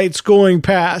street lights going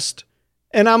past.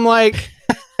 And I'm like,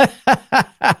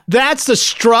 that's the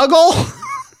struggle?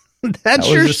 That's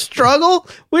your struggle?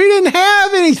 We didn't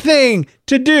have anything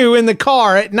to do in the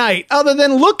car at night other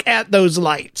than look at those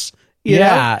lights. You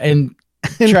know? And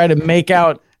try to make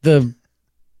out the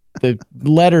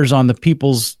letters on the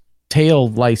people's tail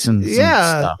license.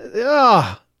 Yeah. And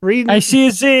stuff. Reading. I see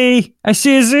a Z. I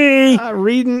see a Z.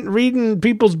 Reading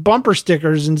people's bumper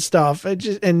stickers and stuff,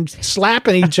 and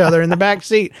slapping each other in the back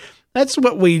seat. That's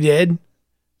what we did.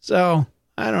 So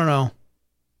I don't know.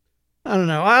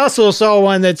 I also saw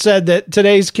one that said that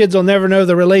today's kids will never know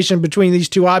the relation between these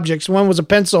two objects. One was a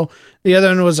pencil. The other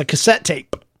one was a cassette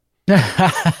tape.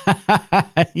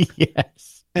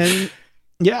 Yes. And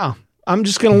yeah, I'm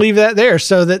just going to leave that there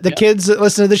so that the kids that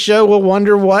listen to the show will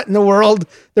wonder what in the world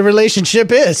the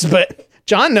relationship is. But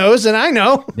John knows, and I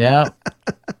know. Yeah.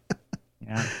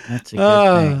 Yeah, that's a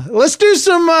good thing. Let's do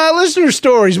some listener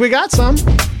stories. We got some.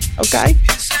 Okay.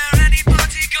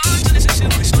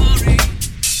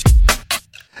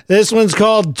 This one's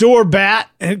called Doorbat,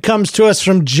 and it comes to us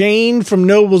from Jane from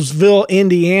Noblesville,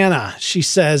 Indiana. She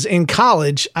says, in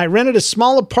college, I rented a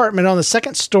small apartment on the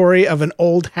second story of an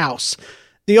old house.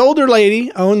 The older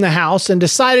lady owned the house and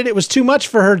decided it was too much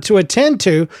for her to attend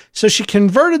to, so she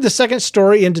converted the second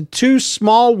story into 2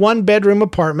 small one-bedroom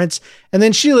apartments, and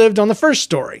then she lived on the first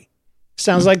story.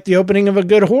 Sounds like the opening of a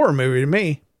good horror movie to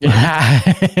me.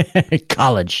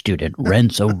 College student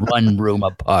rents a one-room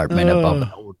apartment above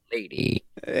an old lady.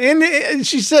 And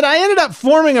she said, I ended up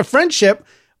forming a friendship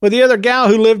with the other gal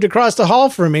who lived across the hall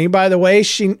from me. By the way,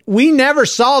 we never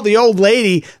saw the old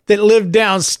lady that lived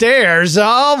downstairs.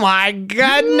 Oh my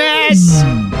goodness.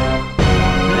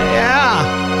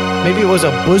 Yeah. Maybe it was a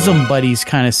bosom buddies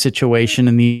kind of situation,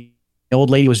 and the The old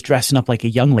lady was dressing up like a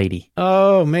young lady.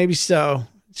 Oh, maybe so.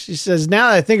 She says, now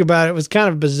that I think about it, it was kind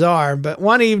of bizarre. But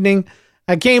one evening,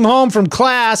 I came home from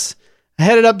class. I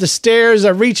headed up the stairs.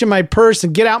 I reach in my purse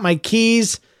and get out my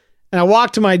keys. And I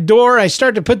walk to my door. I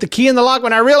start to put the key in the lock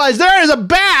when I realize there is a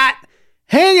bat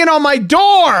hanging on my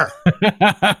door.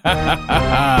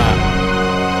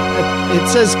 It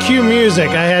says cue music.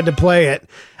 I had to play it.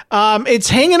 It's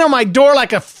hanging on my door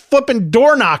like a flipping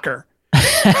door knocker.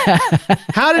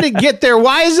 How did it get there?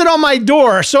 Why is it on my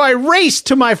door? So I race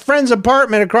to my friend's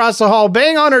apartment across the hall,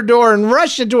 bang on her door, and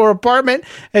rush into her apartment.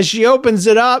 As she opens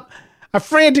it up, I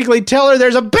frantically tell her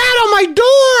there's a bat on my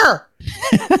door.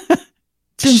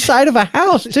 It's inside of a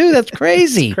house, too. That's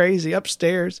crazy. It's crazy.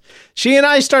 Upstairs. She and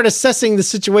I start assessing the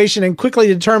situation and quickly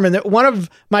determine that one of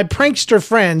my prankster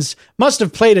friends must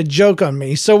have played a joke on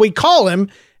me. So we call him,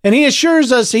 and he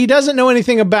assures us he doesn't know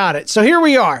anything about it. So here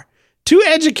we are. Two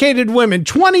educated women,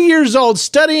 20 years old,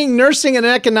 studying nursing and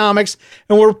economics,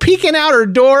 and we're peeking out her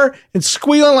door and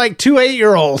squealing like two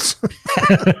 8-year-olds.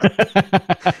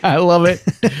 I love it.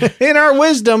 In our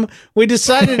wisdom, we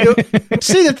decided to...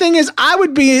 See, the thing is, I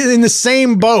would be in the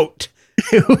same boat.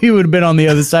 We would have been on the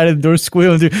other side of the door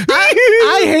squealing through.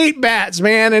 I hate bats,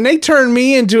 man, and they turned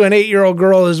me into an 8-year-old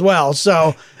girl as well,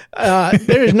 so...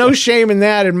 there's no shame in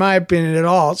that, in my opinion, at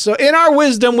all. So in our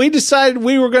wisdom, we decided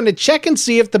we were going to check and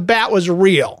see if the bat was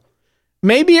real.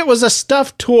 Maybe it was a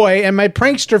stuffed toy and my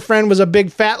prankster friend was a big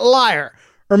fat liar.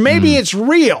 Or maybe it's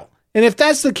real. And if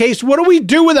that's the case, what do we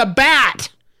do with a bat?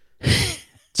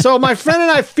 So my friend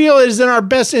and I feel it is in our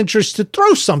best interest to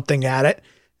throw something at it,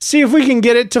 see if we can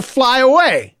get it to fly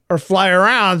away. Or fly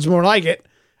around is more like it.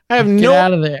 Get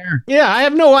out of there. Yeah, I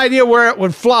have no idea where it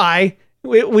would fly.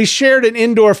 We shared an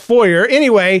indoor foyer.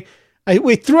 Anyway,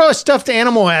 we throw a stuffed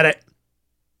animal at it,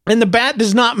 and the bat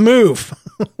does not move.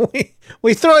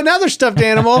 we throw another stuffed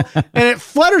animal, and it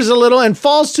flutters a little and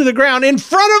falls to the ground in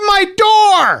front of my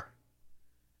door.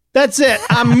 That's it.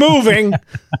 I'm moving.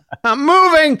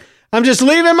 I'm just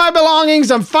leaving my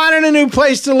belongings. I'm finding a new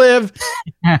place to live.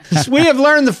 We have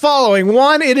learned the following.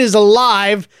 1, it is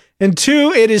alive. And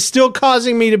 2, it is still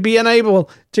causing me to be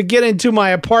unable to get into my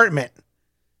apartment.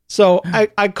 So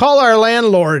I call our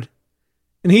landlord,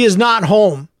 and he is not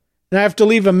home, and I have to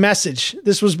leave a message.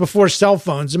 This was before cell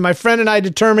phones, and my friend and I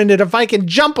determined that if I can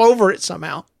jump over it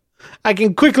somehow, I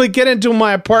can quickly get into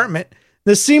my apartment.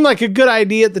 This seemed like a good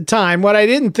idea at the time. What I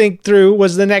didn't think through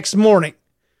was the next morning.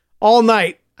 All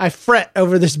night, I fret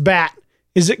over this bat.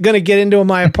 Is it going to get into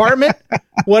my apartment?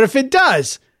 What if it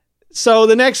does? So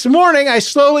the next morning, I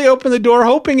slowly open the door,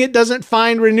 hoping it doesn't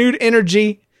find renewed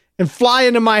energy and fly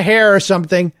into my hair or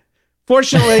something.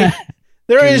 Fortunately,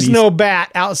 there is no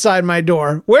bat outside my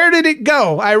door. Where did it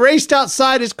go? I raced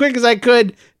outside as quick as I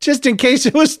could, just in case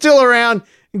it was still around,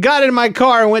 and got in my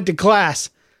car and went to class.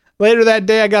 Later that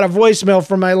day, I got a voicemail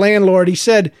from my landlord. He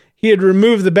said he had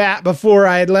removed the bat before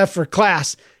I had left for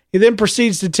class. He then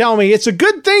proceeds to tell me, it's a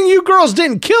good thing you girls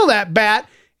didn't kill that bat.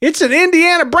 It's an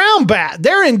Indiana brown bat.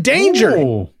 They're in danger.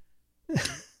 Ooh.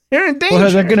 They're in danger. Well,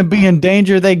 they're going to be in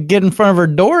danger. They get in front of her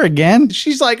door again.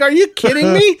 She's like, are you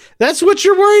kidding me? That's what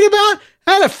you're worried about?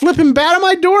 I had a flipping bat on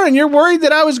my door, and you're worried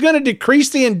that I was going to decrease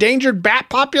the endangered bat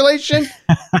population?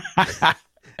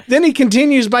 Then he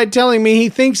continues by telling me he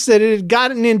thinks that it had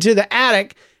gotten into the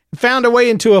attic, found a way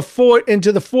into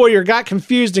the foyer, got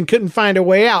confused, and couldn't find a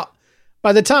way out.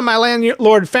 By the time my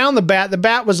landlord found the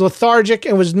bat was lethargic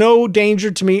and was no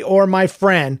danger to me or my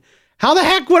friend. How the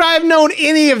heck would I have known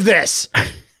any of this?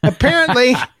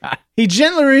 Apparently, he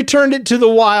gently returned it to the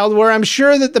wild, where I'm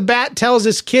sure that the bat tells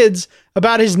his kids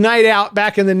about his night out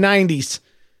back in the 90s.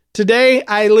 Today,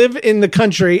 I live in the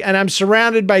country, and I'm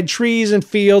surrounded by trees and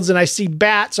fields, and I see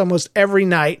bats almost every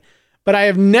night. But I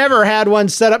have never had one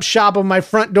set up shop on my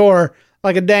front door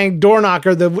like a dang door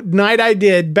knocker the night I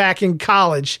did back in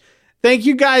college. Thank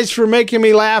you guys for making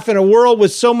me laugh. In a world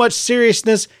with so much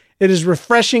seriousness, it is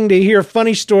refreshing to hear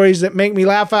funny stories that make me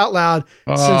laugh out loud.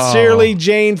 Sincerely,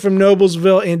 Jane from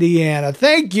Noblesville, Indiana.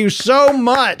 Thank you so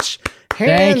much.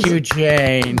 Thank you,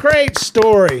 Jane. Great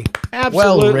story.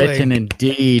 Absolutely. Well written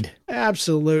indeed.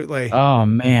 Absolutely. Oh,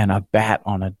 man, a bat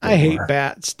on a door. I hate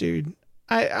bats, dude.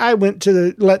 I went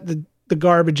to let the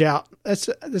garbage out.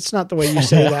 That's not the way you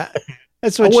say that.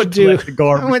 That's what you do. Let the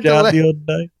garbage out the other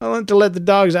day. I went to let the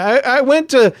dogs out. I went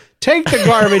to take the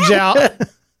garbage out.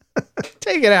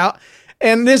 Take it out.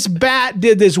 And this bat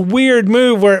did this weird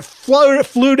move where it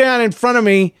flew down in front of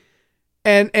me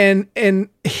and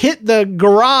hit the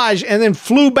garage and then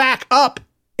flew back up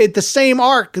at the same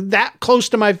arc that close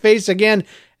to my face again.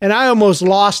 And I almost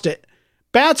lost it.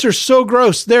 Bats are so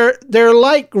gross. They're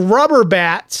like rubber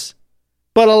bats,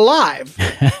 but alive.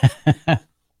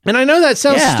 And I know that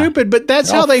sounds stupid, but that's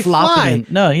how they fly.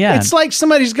 It's like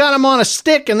somebody's got them on a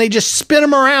stick and they just spin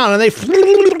them around and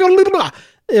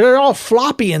they're all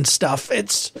floppy and stuff.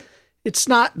 It's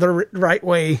not the right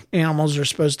way animals are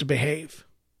supposed to behave.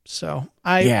 So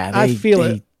I feel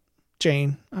it,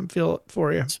 Jane. I feel it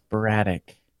for you.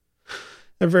 Sporadic.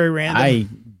 They're very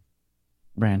random.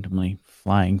 Randomly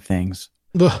flying things.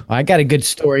 Well, I got a good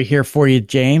story here for you,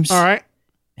 James. All right.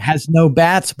 It has no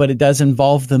bats, but it does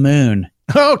involve the moon.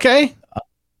 Okay.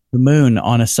 The moon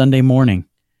on a Sunday morning.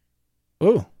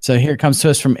 Ooh. So here it comes to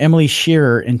us from Emily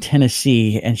Shearer in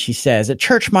Tennessee. And she says, at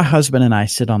church, my husband and I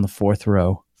sit on the fourth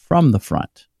row from the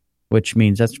front, which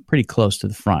means that's pretty close to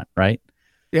the front, right?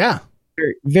 Yeah.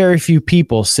 Very, very few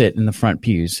people sit in the front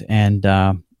pews and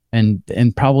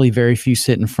probably very few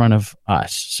sit in front of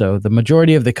us. So the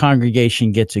majority of the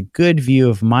congregation gets a good view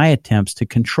of my attempts to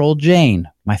control Jane,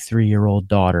 my 3-year-old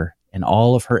daughter, and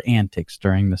all of her antics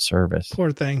during the service.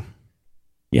 Poor thing.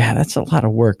 Yeah, that's a lot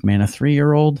of work, man. A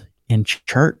 3-year-old in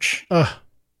church. I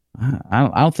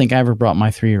don't think I ever brought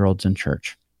my 3-year-olds in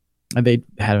church. They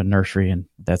had a nursery, and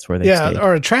that's where they stayed.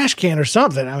 Or a trash can or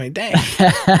something. I mean, dang.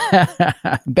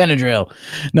 Benadryl.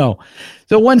 No.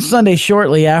 So one Sunday,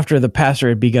 shortly after the pastor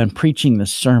had begun preaching the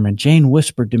sermon, Jane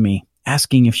whispered to me,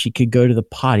 asking if she could go to the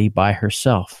potty by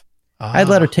herself. I'd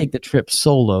let her take the trip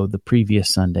solo the previous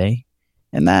Sunday,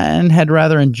 and had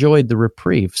rather enjoyed the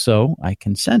reprieve, so I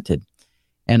consented.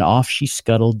 And off she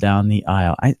scuttled down the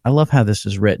aisle. I love how this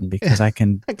is written because I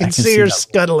can see her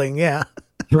scuttling, yeah.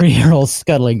 3-year-old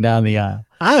scuttling down the aisle.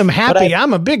 I'm happy.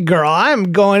 I'm a big girl.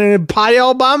 I'm going in a potty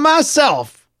all by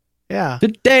myself. Yeah.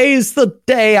 Today's the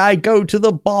day I go to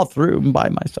the bathroom by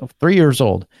myself. 3 years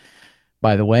old,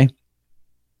 by the way.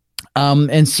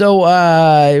 And so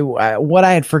what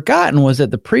I had forgotten was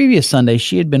that the previous Sunday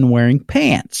she had been wearing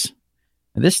pants.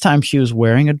 This time she was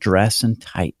wearing a dress and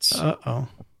tights. Uh-oh.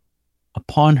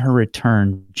 Upon her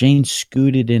return, Jane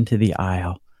scooted into the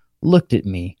aisle, looked at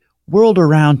me, whirled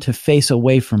around to face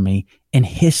away from me, and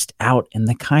hissed out in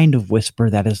the kind of whisper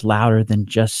that is louder than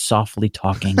just softly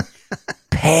talking,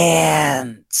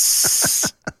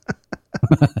 pants.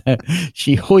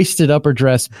 She hoisted up her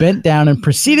dress, bent down, and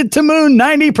proceeded to moon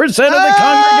 90% of the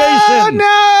congregation.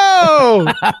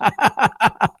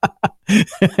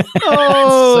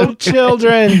 Oh, no!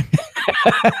 Children.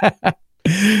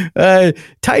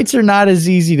 Tights are not as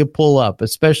easy to pull up,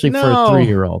 especially for a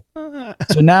 3-year-old.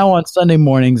 So now on Sunday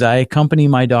mornings, I accompany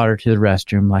my daughter to the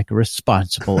restroom like a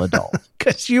responsible adult.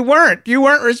 Because you weren't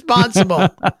responsible.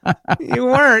 You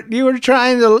weren't. You were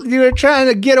trying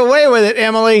to get away with it,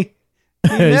 Emily.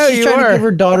 She's trying to give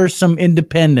her daughter some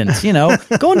independence.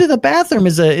 Going to the bathroom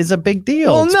is a big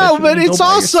deal. Well, no, but it's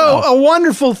also a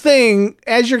wonderful thing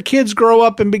as your kids grow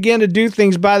up and begin to do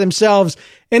things by themselves.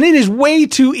 And it is way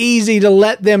too easy to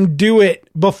let them do it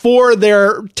before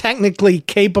they're technically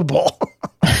capable.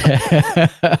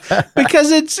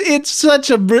 Because it's such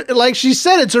a, like she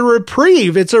said, it's a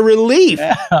reprieve. It's a relief.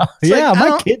 Yeah,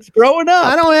 my kid's growing up.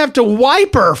 I don't have to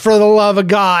wipe her, for the love of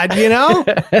God,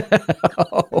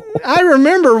 I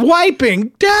remember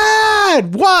wiping.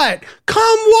 Dad, what?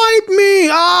 Come wipe me.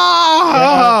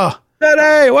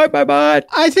 Daddy, wipe my butt.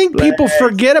 I think people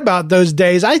forget about those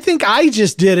days. I think I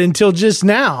just did until just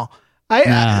now.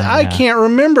 I can't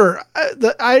remember.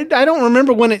 I don't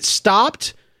remember when it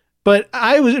stopped, but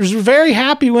I was very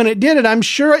happy when it did it. I'm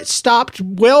sure it stopped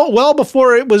well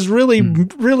before it was really,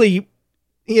 before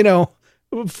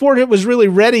it was really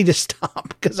ready to stop,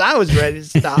 because I was ready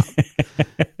to stop.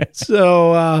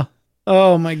 So,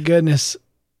 oh my goodness.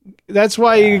 That's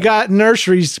why you got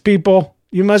nurseries, people.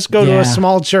 You must go to a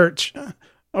small church,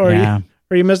 or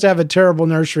you must have a terrible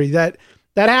nursery. That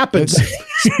happens.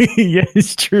 Yeah,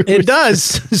 it's true. It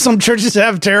does. Some churches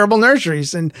have terrible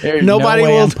nurseries, and there's nobody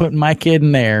will. I'm putting my kid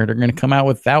in there. They're going to come out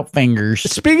without fingers.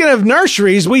 Speaking of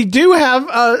nurseries, we do have,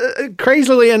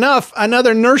 crazily enough,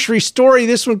 another nursery story.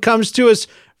 This one comes to us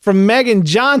from Megan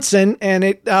Johnson, and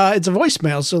it's a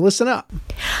voicemail, so listen up.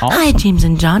 Awesome. Hi, James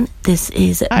and John. This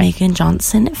is Megan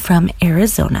Johnson from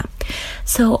Arizona.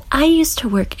 So I used to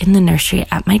work in the nursery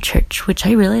at my church, which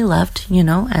I really loved.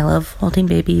 I love holding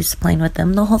babies, playing with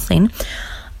them, the whole thing.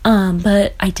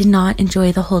 But I did not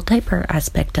enjoy the whole diaper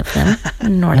aspect of them,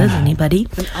 nor does anybody.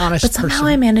 An honest But somehow person.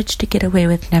 I managed to get away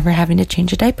with never having to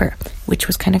change a diaper, which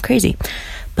was kind of crazy.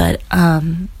 But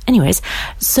anyways,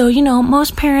 so,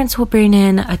 most parents will bring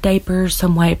in a diaper,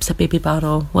 some wipes, a baby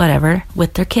bottle, whatever,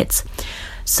 with their kids.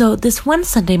 So this one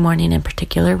Sunday morning in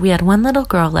particular, we had one little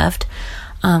girl left,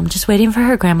 just waiting for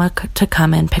her grandma to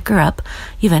come and pick her up.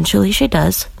 Eventually she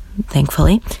does,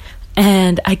 thankfully.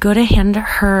 And I go to hand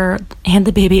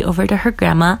the baby over to her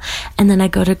grandma, and then I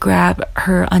go to grab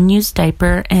her unused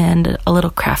diaper and a little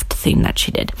craft thing that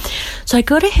she did. So I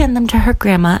go to hand them to her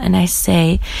grandma, and I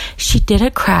say, she did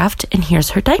a craft, and here's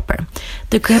her diaper.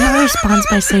 The grandma responds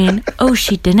by saying, oh,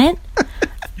 she didn't?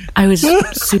 I was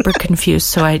super confused,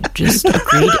 so I just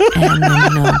agreed and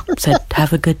then said,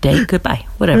 have a good day, goodbye,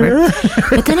 whatever.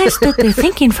 But then I stood there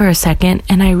thinking for a second,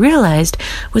 and I realized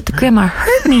what the grandma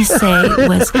heard me say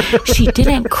was, she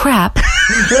didn't crap,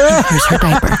 and here's her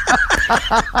diaper.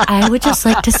 I would just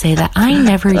like to say that I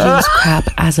never use crap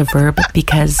as a verb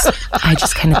because I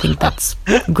just kind of think that's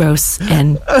gross,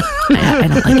 and I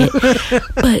don't like it.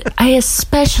 But I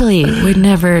especially would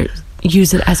never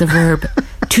use it as a verb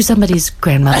to somebody's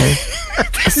grandmother,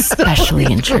 especially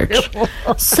in church.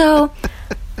 So,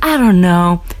 I don't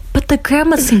know, but the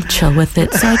grandma seemed chill with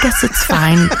it, so I guess it's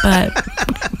fine. But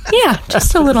yeah,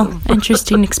 just a little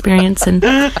interesting experience, and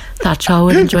thought y'all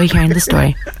would enjoy hearing the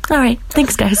story. All right,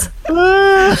 thanks, guys.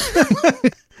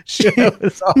 She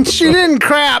didn't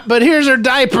crap, but here's her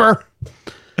diaper.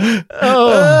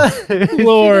 Oh,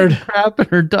 Lord. Crap in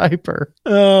her diaper.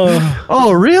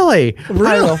 Oh, really?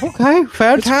 Really? Okay,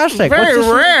 fantastic. Very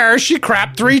rare. She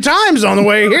crapped 3 times on the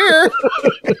way here.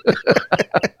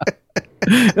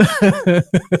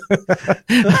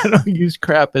 I don't use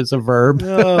crap as a verb.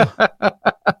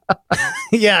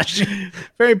 Yeah,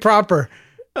 very proper.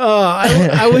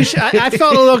 I wish I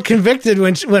felt a little convicted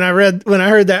when I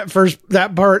heard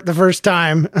that part the first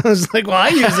time. I was like, well, I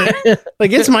use it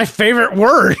like it's my favorite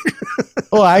word.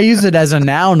 Well, I use it as a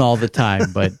noun all the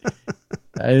time, but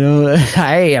I don't.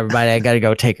 Hey, everybody, I got to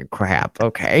go take a crap.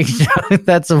 Okay,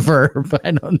 that's a verb.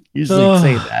 I don't usually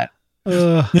say that.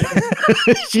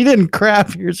 She didn't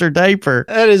crap. Here's her diaper.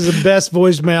 That is the best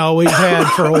voicemail we've had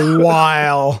for a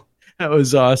while. That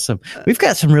was awesome. We've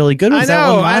got some really good ones. I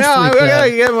know. I gotta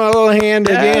give him a little hand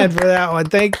again for that one.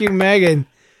 Thank you, Megan.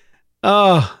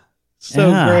 Oh,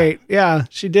 so great. Yeah,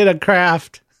 she did a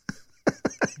craft.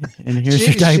 And here's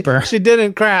her diaper. She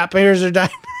didn't crap. Here's her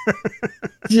diaper.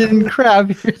 She didn't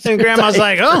crap. And Grandma's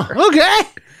like, oh, okay.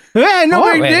 Yeah, no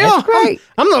big deal. Great.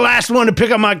 I'm the last one to pick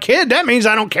up my kid. That means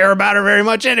I don't care about her very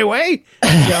much anyway.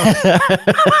 So.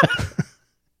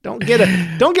 Don't get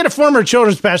a former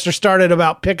children's pastor started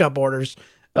about pickup orders.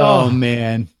 Oh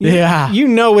man. Yeah. You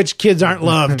know which kids aren't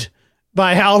loved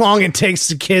by how long it takes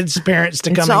the kids' parents to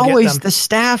come and get them. It's always the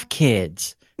staff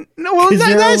kids. No, well,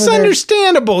 that's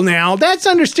understandable now. That's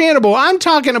understandable. I'm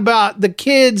talking about the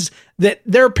kids that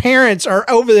their parents are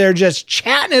over there just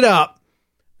chatting it up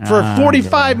for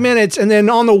 45 minutes. And then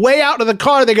on the way out to the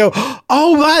car, they go,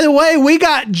 oh, by the way, we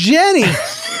got Jenny.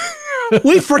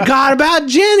 We forgot about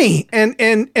Jenny.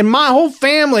 And my whole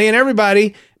family and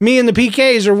everybody, me and the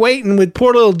PKs are waiting with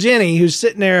poor little Jenny, who's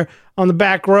sitting there on the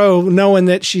back row knowing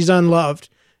that she's unloved.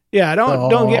 Yeah,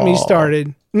 don't get me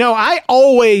started. No, I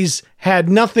always had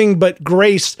nothing but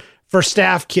grace for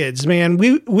staff kids, man.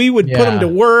 We would put them to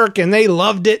work and they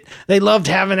loved it. They loved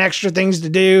having extra things to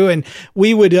do. And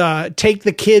we would take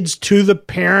the kids to the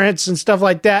parents and stuff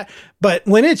like that. But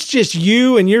when it's just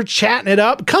you and you're chatting it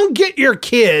up, come get your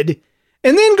kid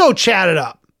and then go chat it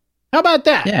up. How about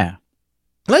that? Yeah.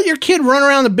 Let your kid run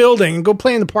around the building and go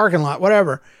play in the parking lot,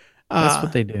 whatever. That's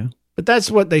what they do. But that's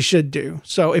what they should do.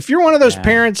 So if you're one of those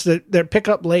parents that pick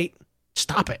up late,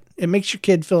 stop it. It makes your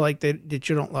kid feel like that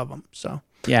you don't love them. So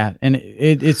yeah, and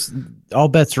it's all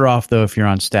bets are off though if you're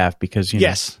on staff because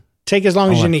yes, take as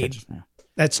long as you need.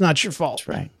 That's not your fault.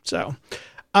 That's right. So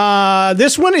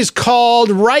this one is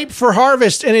called Ripe for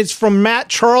Harvest, and it's from Matt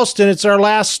Charleston. It's our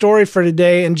last story for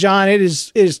today, and John, it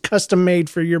is custom made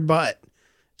for your butt.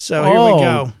 So here we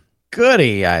go.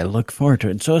 Goody. I look forward to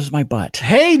it. And so is my butt.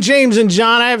 Hey, James and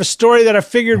John, I have a story that I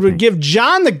figured would give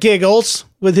John the giggles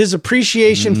with his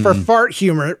appreciation for fart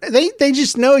humor. They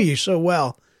just know you so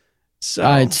well. So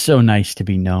it's so nice to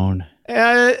be known.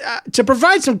 To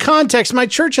provide some context, my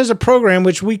church has a program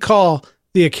which we call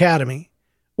the Academy,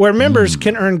 where members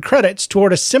can earn credits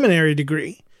toward a seminary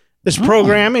degree. This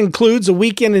program includes a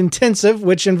weekend intensive,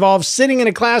 which involves sitting in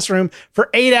a classroom for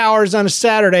 8 hours on a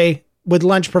Saturday with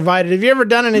lunch provided. Have you ever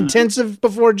done an intensive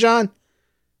before, John?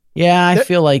 Yeah, I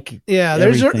feel like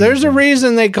there's a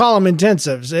reason they call them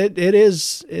intensives. It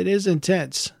is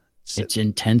intense. It's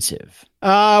intensive.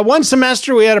 One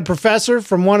semester we had a professor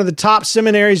from one of the top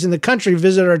seminaries in the country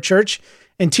visit our church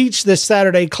and teach this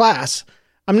Saturday class.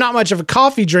 I'm not much of a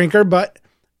coffee drinker, but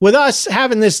with us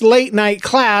having this late night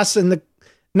class and the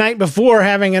night before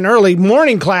having an early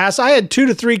morning class, I had 2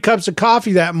 to 3 cups of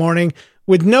coffee that morning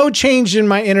with no change in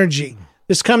my energy.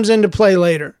 This comes into play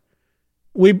later.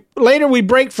 We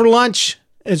break for lunch.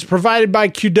 It's provided by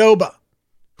Qdoba.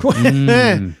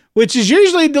 which is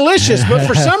usually delicious, but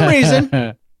for some reason,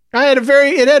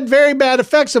 it had very bad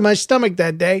effects on my stomach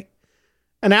that day.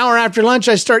 An hour after lunch,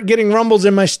 I start getting rumbles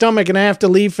in my stomach and I have to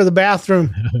leave for the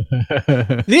bathroom.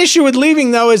 The issue with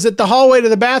leaving, though, is that the hallway to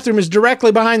the bathroom is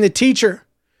directly behind the teacher,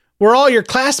 where all your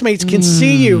classmates can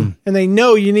see you and they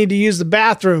know you need to use the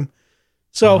bathroom.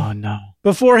 So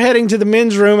before heading to the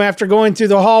men's room after going through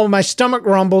the hall, my stomach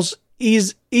rumbles.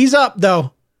 Ease up,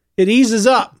 though. It eases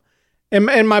up.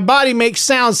 And my body makes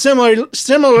sounds similar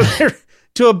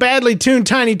to a badly tuned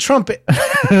tiny trumpet.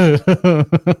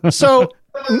 So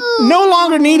no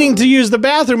longer needing to use the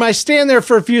bathroom, I stand there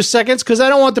for a few seconds because I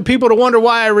don't want the people to wonder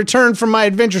why I returned from my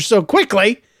adventure so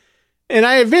quickly. And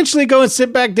I eventually go and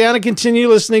sit back down and continue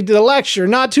listening to the lecture.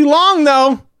 Not too long,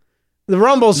 though. The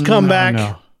rumbles come back.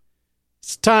 No.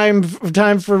 It's time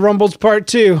for Rumbles Part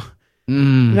 2.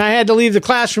 And I had to leave the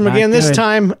classroom again. This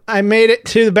time, I made it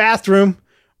to the bathroom,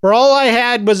 where all I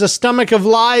had was a stomach of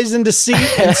lies and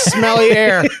deceit and smelly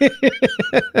air.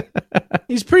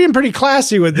 He's pretty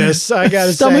classy with this, I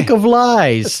gotta say. Stomach of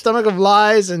lies. A stomach of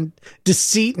lies and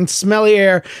deceit and smelly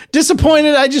air.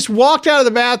 Disappointed, I just walked out of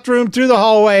the bathroom through the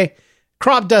hallway,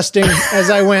 crop dusting as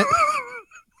I went.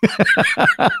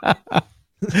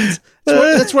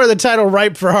 That's where the title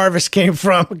 "Ripe for Harvest" came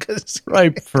from. Because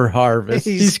ripe for harvest.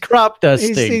 He's crop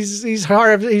dusting.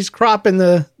 He's cropping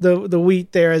the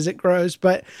wheat there as it grows.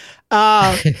 But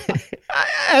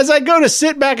as I go to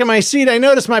sit back in my seat, I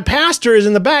notice my pastor is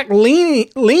in the back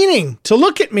leaning to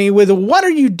look at me with a "what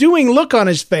are you doing" look on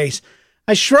his face.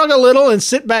 I shrug a little and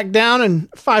sit back down, and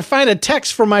I find a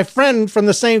text from my friend from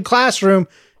the same classroom,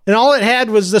 and all it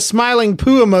had was the smiling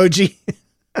poo emoji.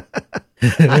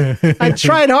 I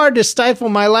tried hard to stifle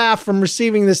my laugh from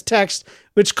receiving this text,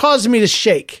 which caused me to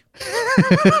shake.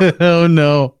 Oh,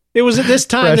 no. It was at this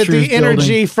time that the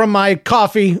energy from my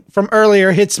coffee from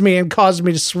earlier hits me and caused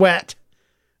me to sweat.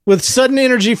 With sudden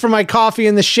energy from my coffee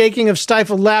and the shaking of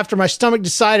stifled laughter, my stomach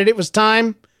decided it was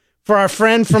time for our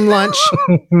friend from lunch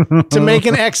to make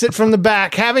an exit from the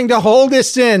back. Having to hold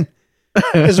this in,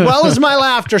 as well as my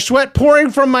laughter, sweat pouring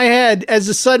from my head as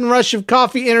the sudden rush of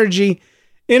coffee energy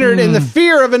entered, and the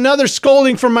fear of another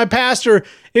scolding from my pastor,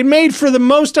 it made for the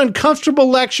most uncomfortable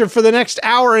lecture for the next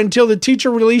hour until the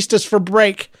teacher released us for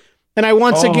break, and I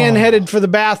once again headed for the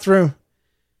bathroom.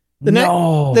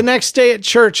 The next day at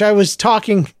church, I was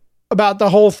talking about the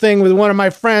whole thing with one of my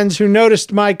friends who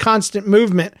noticed my constant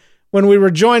movement when we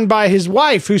were joined by his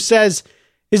wife, who says,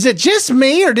 "Is it just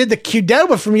me, or did the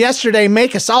Qdoba from yesterday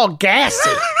make us all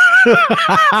gassy?"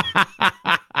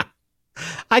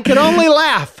 I could only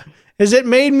laugh, as it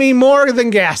made me more than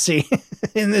gassy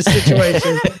in this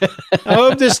situation. I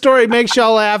hope this story makes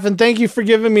y'all laugh, and thank you for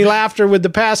giving me laughter for the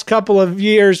past couple of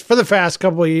years.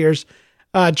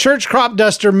 Church crop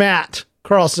duster Matt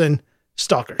Carlson,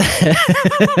 stalker.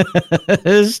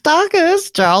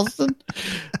 Stalkers, Charleston.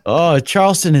 Oh,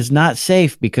 Charleston is not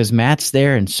safe because Matt's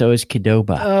there, and so is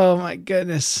Qdoba. Oh my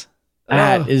goodness.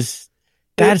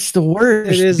 That's the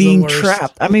worst. It is being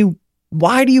trapped. I mean,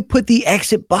 why do you put the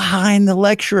exit behind the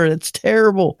lecturer? That's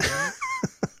terrible.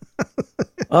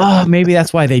 Oh, maybe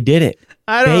that's why they did it.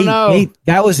 I don't know.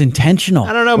 That was intentional.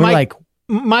 I don't know.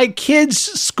 My kid's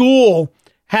school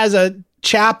has a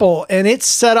chapel, and it's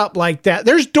set up like that.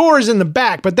 There's doors in the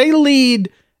back, but they lead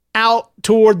out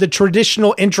toward the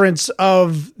traditional entrance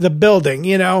of the building,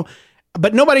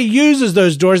 but nobody uses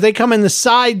those doors. They come in the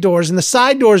side doors, and the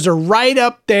side doors are right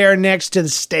up there next to the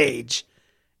stage.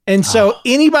 And so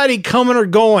anybody coming or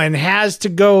going has to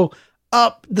go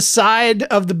up the side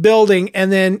of the building,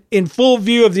 and then in full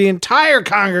view of the entire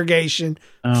congregation,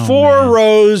 4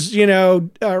 rows,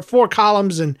 or 4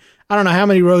 columns, and I don't know how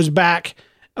many rows back,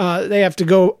 they have to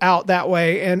go out that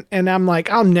way. And I'm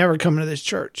like, I'm never coming to this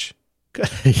church.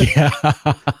 Yeah.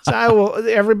 So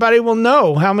everybody will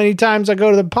know how many times I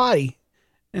go to the potty,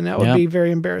 and that would be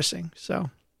very embarrassing. So,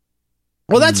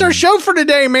 well, that's our show for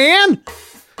today, man.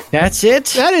 That's it?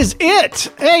 That is it.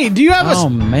 Hey, do you have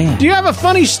a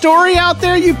funny story out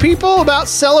there, you people, about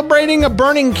celebrating a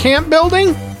burning camp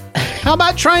building? How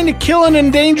about trying to kill an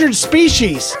endangered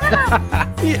species?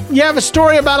 You have a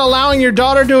story about allowing your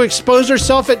daughter to expose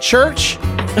herself at church?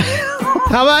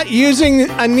 How about using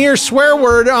a near swear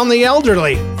word on the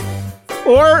elderly?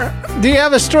 Or do you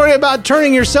have a story about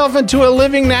turning yourself into a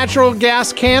living natural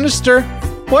gas canister?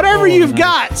 Whatever you've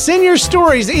got, send your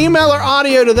stories, email or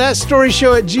audio to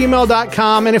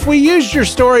thatstoryshow@gmail.com. And if we used your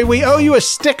story, we owe you a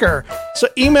sticker. So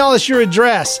email us your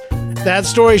address.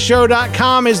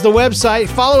 Thatstoryshow.com is the website.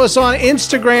 Follow us on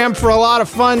Instagram for a lot of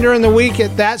fun during the week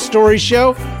at That Story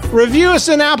Show. Review us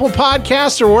in Apple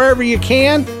Podcasts or wherever you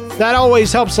can. That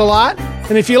always helps a lot.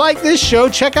 And if you like this show,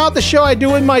 check out the show I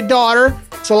do with my daughter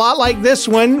It's a lot like this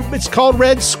one. It's called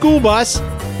Red School Bus.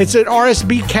 It's at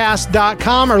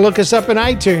rsbcast.com or look us up in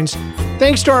iTunes.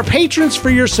 Thanks to our patrons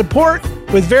for your support,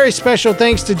 with very special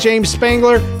thanks to James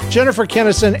Spangler, Jennifer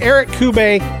Kennison, Eric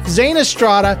Kube, Zane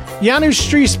Estrada, Janusz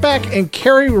Striesbeck, and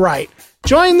Carrie Wright.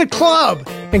 Join the club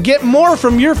and get more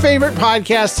from your favorite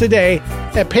podcast today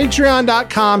at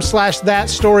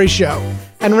patreon.com/thatstoryshow.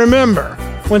 And remember,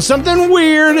 when something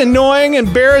weird, annoying,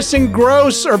 embarrassing,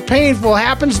 gross, or painful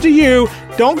happens to you,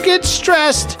 don't get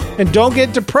stressed and don't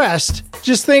get depressed.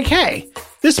 Just think, hey,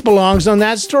 this belongs on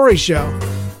That Story Show.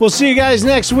 We'll see you guys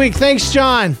next week. Thanks,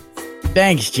 John.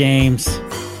 Thanks, James. It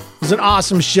was an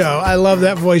awesome show. I love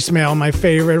that voicemail, my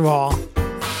favorite of all.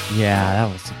 Yeah,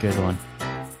 that was a good one.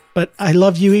 But I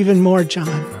love you even more, John.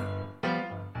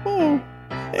 Oh,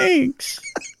 thanks.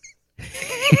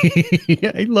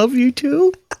 I love you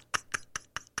too.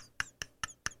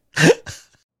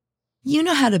 You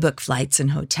know how to book flights and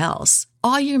hotels.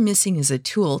 All you're missing is a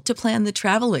tool to plan the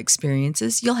travel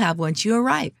experiences you'll have once you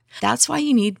arrive. That's why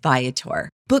you need Viator.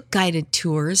 Book guided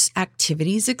tours,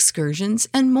 activities, excursions,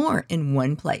 and more in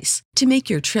one place to make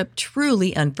your trip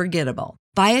truly unforgettable.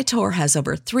 Viator has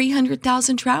over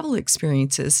 300,000 travel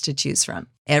experiences to choose from.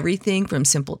 Everything from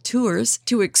simple tours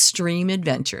to extreme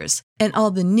adventures and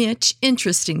all the niche,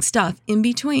 interesting stuff in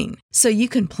between. So you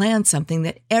can plan something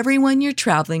that everyone you're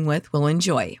traveling with will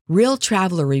enjoy. Real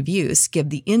traveler reviews give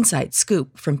the inside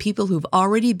scoop from people who've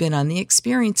already been on the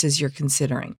experiences you're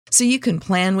considering. So you can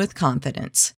plan with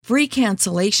confidence. Free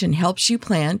cancellation helps you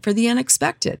plan for the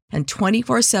unexpected. And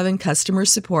 24/7 customer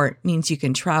support means you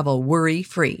can travel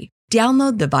worry-free.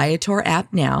 Download the Viator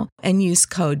app now and use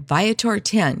code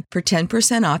Viator10 for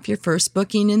 10% off your first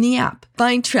booking in the app.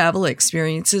 Find travel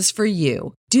experiences for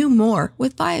you. Do more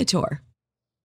with Viator.